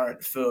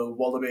apparent for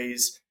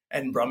Wallabies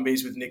and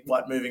Brumbies with Nick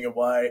White moving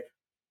away.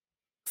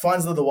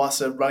 Fines the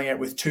Lawassa running out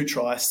with 2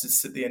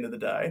 tries at the end of the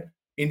day,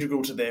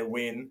 integral to their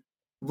win.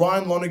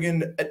 Ryan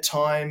Lonergan at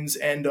times,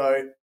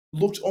 Ando,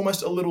 looked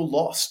almost a little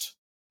lost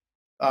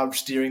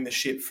steering the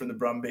ship from the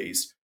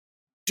Brumbies.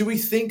 Do we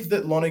think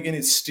that Lonergan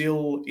is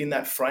still in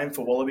that frame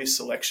for Wallabies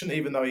selection,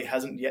 even though he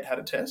hasn't yet had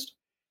a test?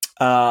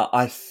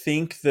 I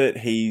think that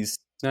he's...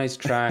 No, he's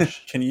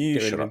trash. Can you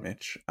Get rid shut of up, him.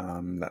 Mitch?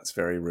 That's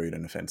very rude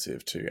and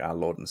offensive to our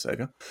Lord and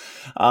Savior.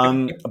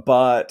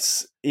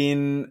 But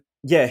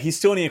he's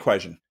still in the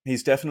equation.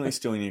 He's definitely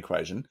still in the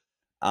equation.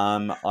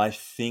 I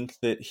think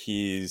that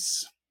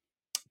his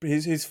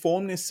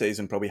form this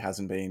season probably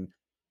hasn't been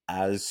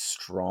as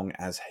strong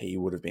as he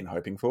would have been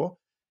hoping for.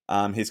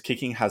 His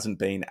kicking hasn't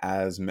been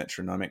as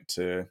metronomic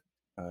to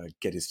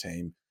get his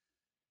team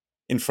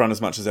in front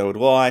as much as they would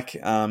like.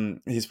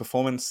 His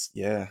performance,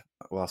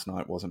 last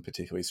night wasn't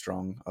particularly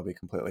strong, I'll be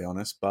completely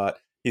honest, but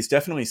he's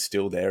definitely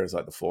still there as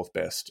like the fourth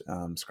best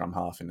scrum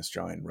half in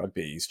Australian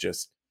rugby. He's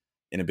just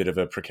in a bit of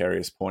a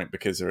precarious point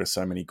because there are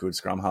so many good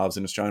scrum halves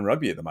in Australian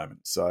rugby at the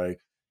moment. So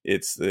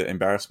it's the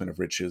embarrassment of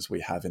riches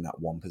we have in that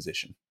one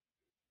position.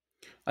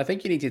 I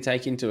think you need to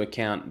take into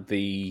account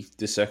the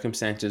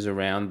circumstances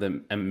around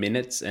the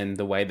minutes and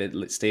the way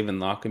that Stephen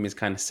Larkham is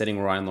kind of setting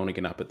Ryan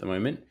Lonergan up at the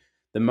moment.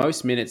 The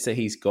most minutes that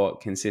he's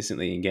got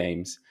consistently in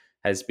games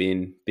has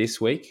been this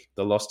week,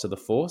 the loss to the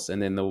Force,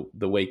 and then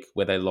the week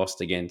where they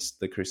lost against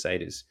the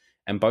Crusaders.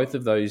 And both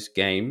of those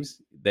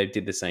games, they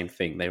did the same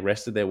thing. They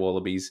rested their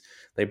Wallabies.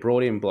 They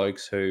brought in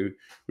blokes who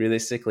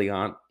realistically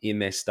aren't in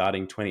their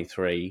starting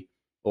 23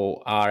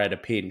 or are at a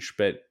pinch,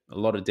 but a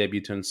lot of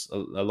debutants, a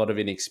lot of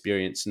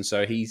inexperience. And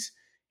so he's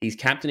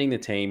captaining the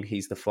team.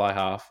 He's the fly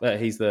half.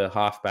 He's the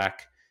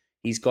halfback.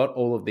 He's got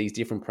all of these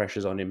different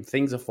pressures on him.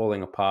 Things are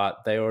falling apart.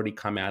 They already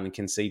come out and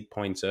concede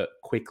points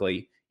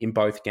quickly in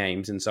both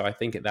games. And so I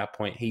think at that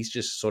point, he's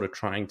just sort of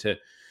trying to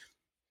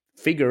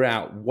figure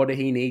out what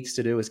he needs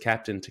to do as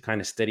captain to kind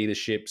of steady the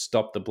ship,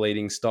 stop the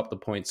bleeding, stop the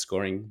point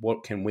scoring.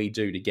 What can we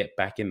do to get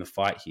back in the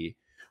fight here?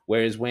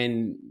 Whereas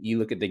when you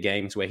look at the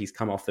games where he's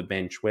come off the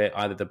bench, where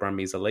either the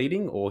Brumbies are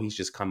leading or he's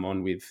just come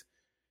on with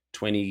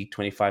 20,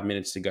 25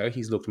 minutes to go,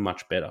 he's looked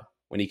much better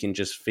when he can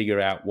just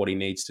figure out what he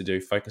needs to do,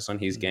 focus on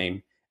his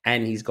game,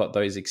 and he's got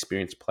those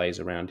experienced players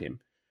around him.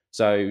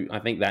 So I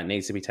think that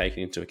needs to be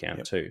taken into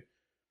account too.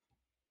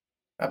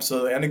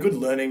 Absolutely. And a good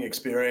learning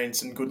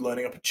experience and good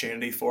learning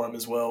opportunity for him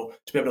as well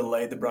to be able to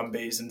lead the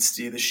Brumbies and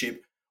steer the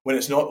ship when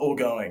it's not all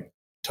going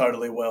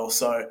totally well.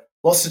 So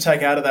lots to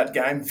take out of that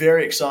game.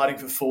 Very exciting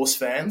for Force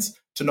fans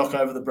to knock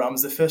over the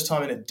Brums. The first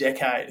time in a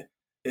decade,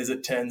 as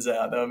it turns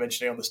out. They were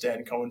mentioning on the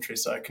stand commentary.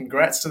 So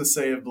congrats to the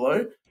Sea of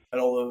Blue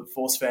and all the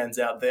Force fans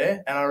out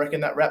there. And I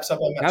reckon that wraps up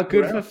our match. How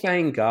good for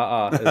Fang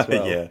Ga'a as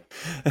well. Yeah.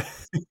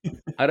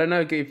 I don't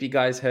know if you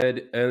guys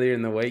heard earlier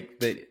in the week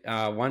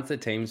that once the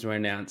teams were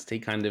announced, he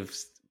kind of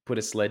put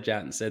a sledge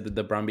out and said that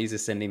the Brumbies are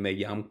sending their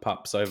young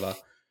pups over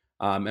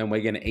and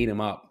we're going to eat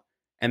them up.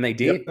 And they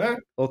did. Yep.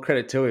 All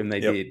credit to him, they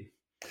did.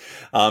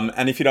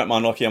 And if you don't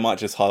mind, Lockie, I might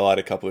just highlight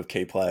a couple of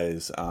key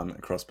players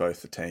across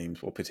both the teams,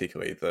 or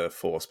particularly the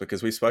Force,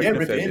 because we've spoken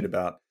a fair bit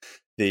about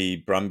the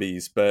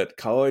Brumbies, but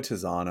Carlo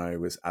Tizzano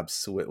was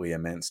absolutely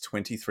immense.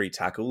 23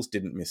 tackles,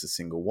 didn't miss a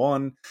single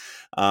one.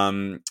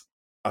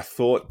 I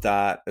thought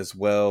that as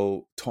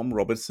well. Tom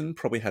Robinson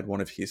probably had one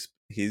of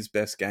his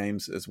best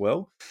games as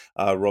well.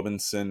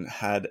 Robinson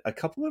had a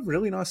couple of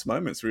really nice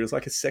moments where he was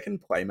like a second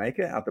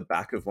playmaker out the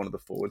back of one of the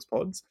forwards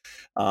pods,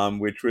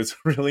 which was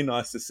really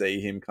nice to see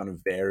him kind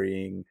of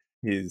varying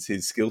his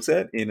skill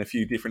set in a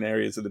few different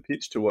areas of the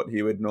pitch to what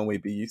he would normally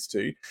be used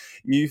to.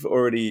 You've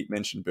already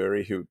mentioned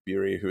Burry,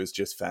 who is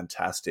just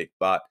fantastic,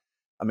 but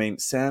I mean,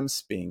 Sam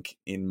Spink,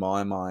 in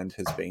my mind,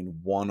 has been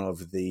one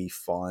of the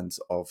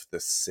finds of the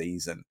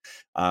season.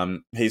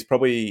 He's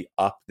probably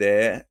up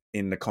there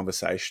in the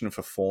conversation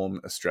for form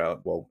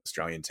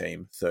Australian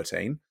team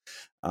 13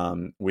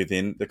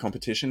 within the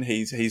competition.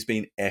 He's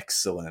been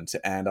excellent,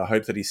 and I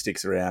hope that he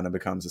sticks around and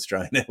becomes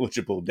Australian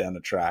eligible down the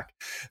track,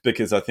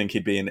 because I think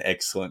he'd be an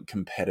excellent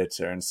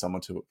competitor and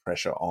someone to put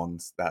pressure on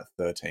that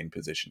 13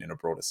 position in a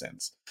broader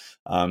sense.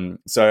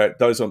 So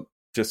those are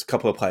just a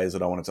couple of players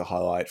that I wanted to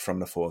highlight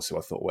from the Force who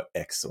I thought were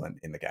excellent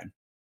in the game.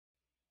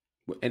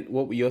 And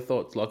what were your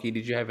thoughts, Lockie?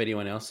 Did you have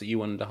anyone else that you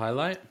wanted to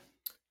highlight?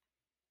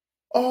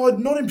 Oh,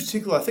 not in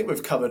particular. I think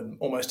we've covered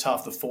almost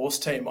half the Force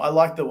team. I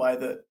like the way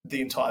that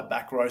the entire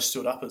back row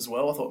stood up as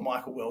well. I thought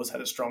Michael Wells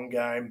had a strong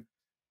game,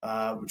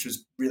 which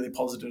was really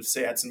positive to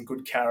see. Had some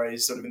good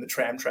carries sort of in the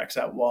tram tracks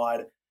out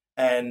wide.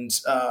 And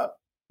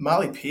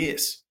Marley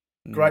Pearce,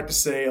 great to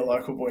see a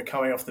local boy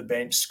coming off the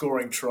bench,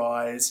 scoring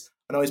tries.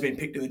 I know he's been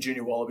picked in the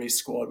Junior Wallabies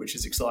squad, which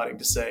is exciting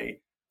to see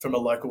from a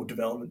local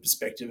development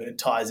perspective. And it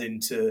ties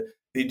into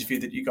the interview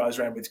that you guys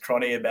ran with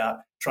Cronny about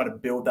trying to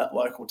build that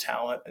local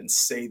talent and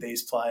see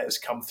these players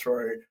come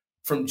through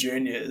from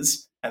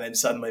juniors and then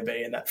suddenly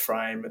be in that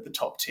frame at the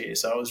top tier.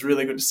 So it was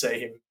really good to see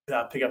him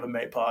pick up a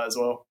meat pie as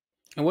well.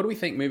 And what do we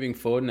think moving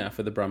forward now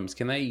for the Brums?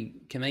 Can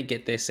they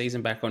get their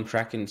season back on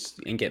track and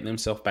get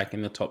themselves back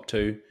in the top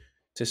two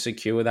to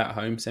secure that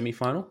home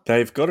semi-final?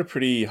 They've got a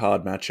pretty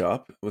hard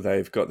matchup.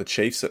 They've got the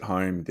Chiefs at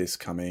home this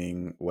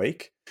coming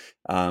week.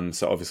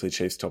 So obviously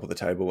Chiefs top of the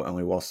table,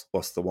 only lost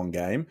the one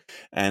game.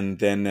 And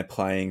then they're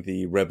playing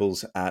the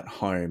Rebels at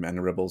home, and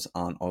the Rebels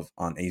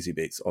aren't easy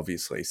beats,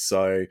 obviously.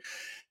 So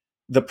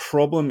The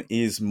problem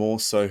is more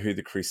so who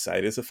the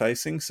Crusaders are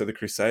facing. So the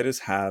Crusaders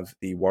have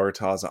the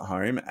Waratahs at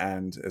home,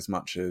 and as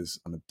much as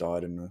I'm a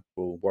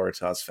dyed-in-the-wool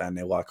Waratahs fan,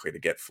 they're likely to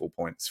get full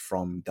points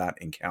from that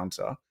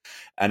encounter.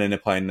 And then they're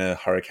playing the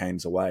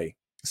Hurricanes away.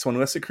 So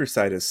unless the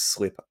Crusaders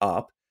slip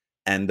up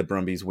and the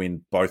Brumbies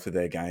win both of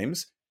their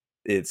games,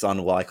 it's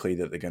unlikely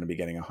that they're going to be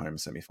getting a home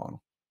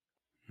semi-final.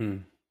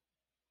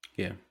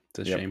 Yeah, it's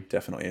a shame.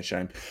 Definitely a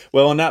shame.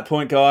 Well, on that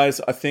point,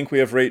 guys, I think we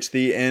have reached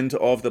the end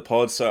of the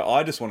pod. So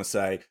I just want to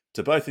say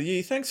to both of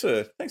you, thanks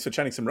for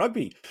chatting some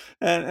rugby,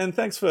 and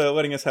thanks for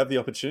letting us have the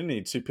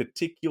opportunity to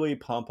particularly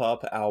pump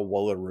up our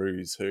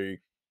Wallaroos, who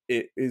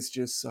it is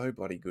just so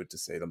bloody good to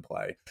see them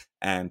play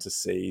and to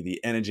see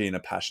the energy and the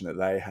passion that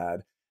they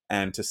had,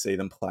 and to see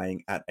them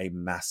playing at a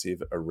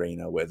massive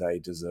arena where they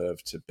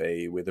deserve to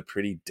be, with a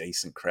pretty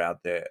decent crowd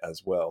there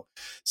as well.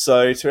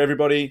 So to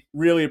everybody,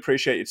 really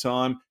appreciate your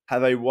time.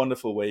 Have a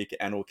wonderful week,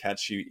 and we'll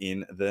catch you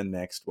in the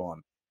next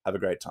one. Have a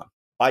great time.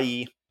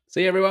 Bye.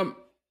 See you, everyone.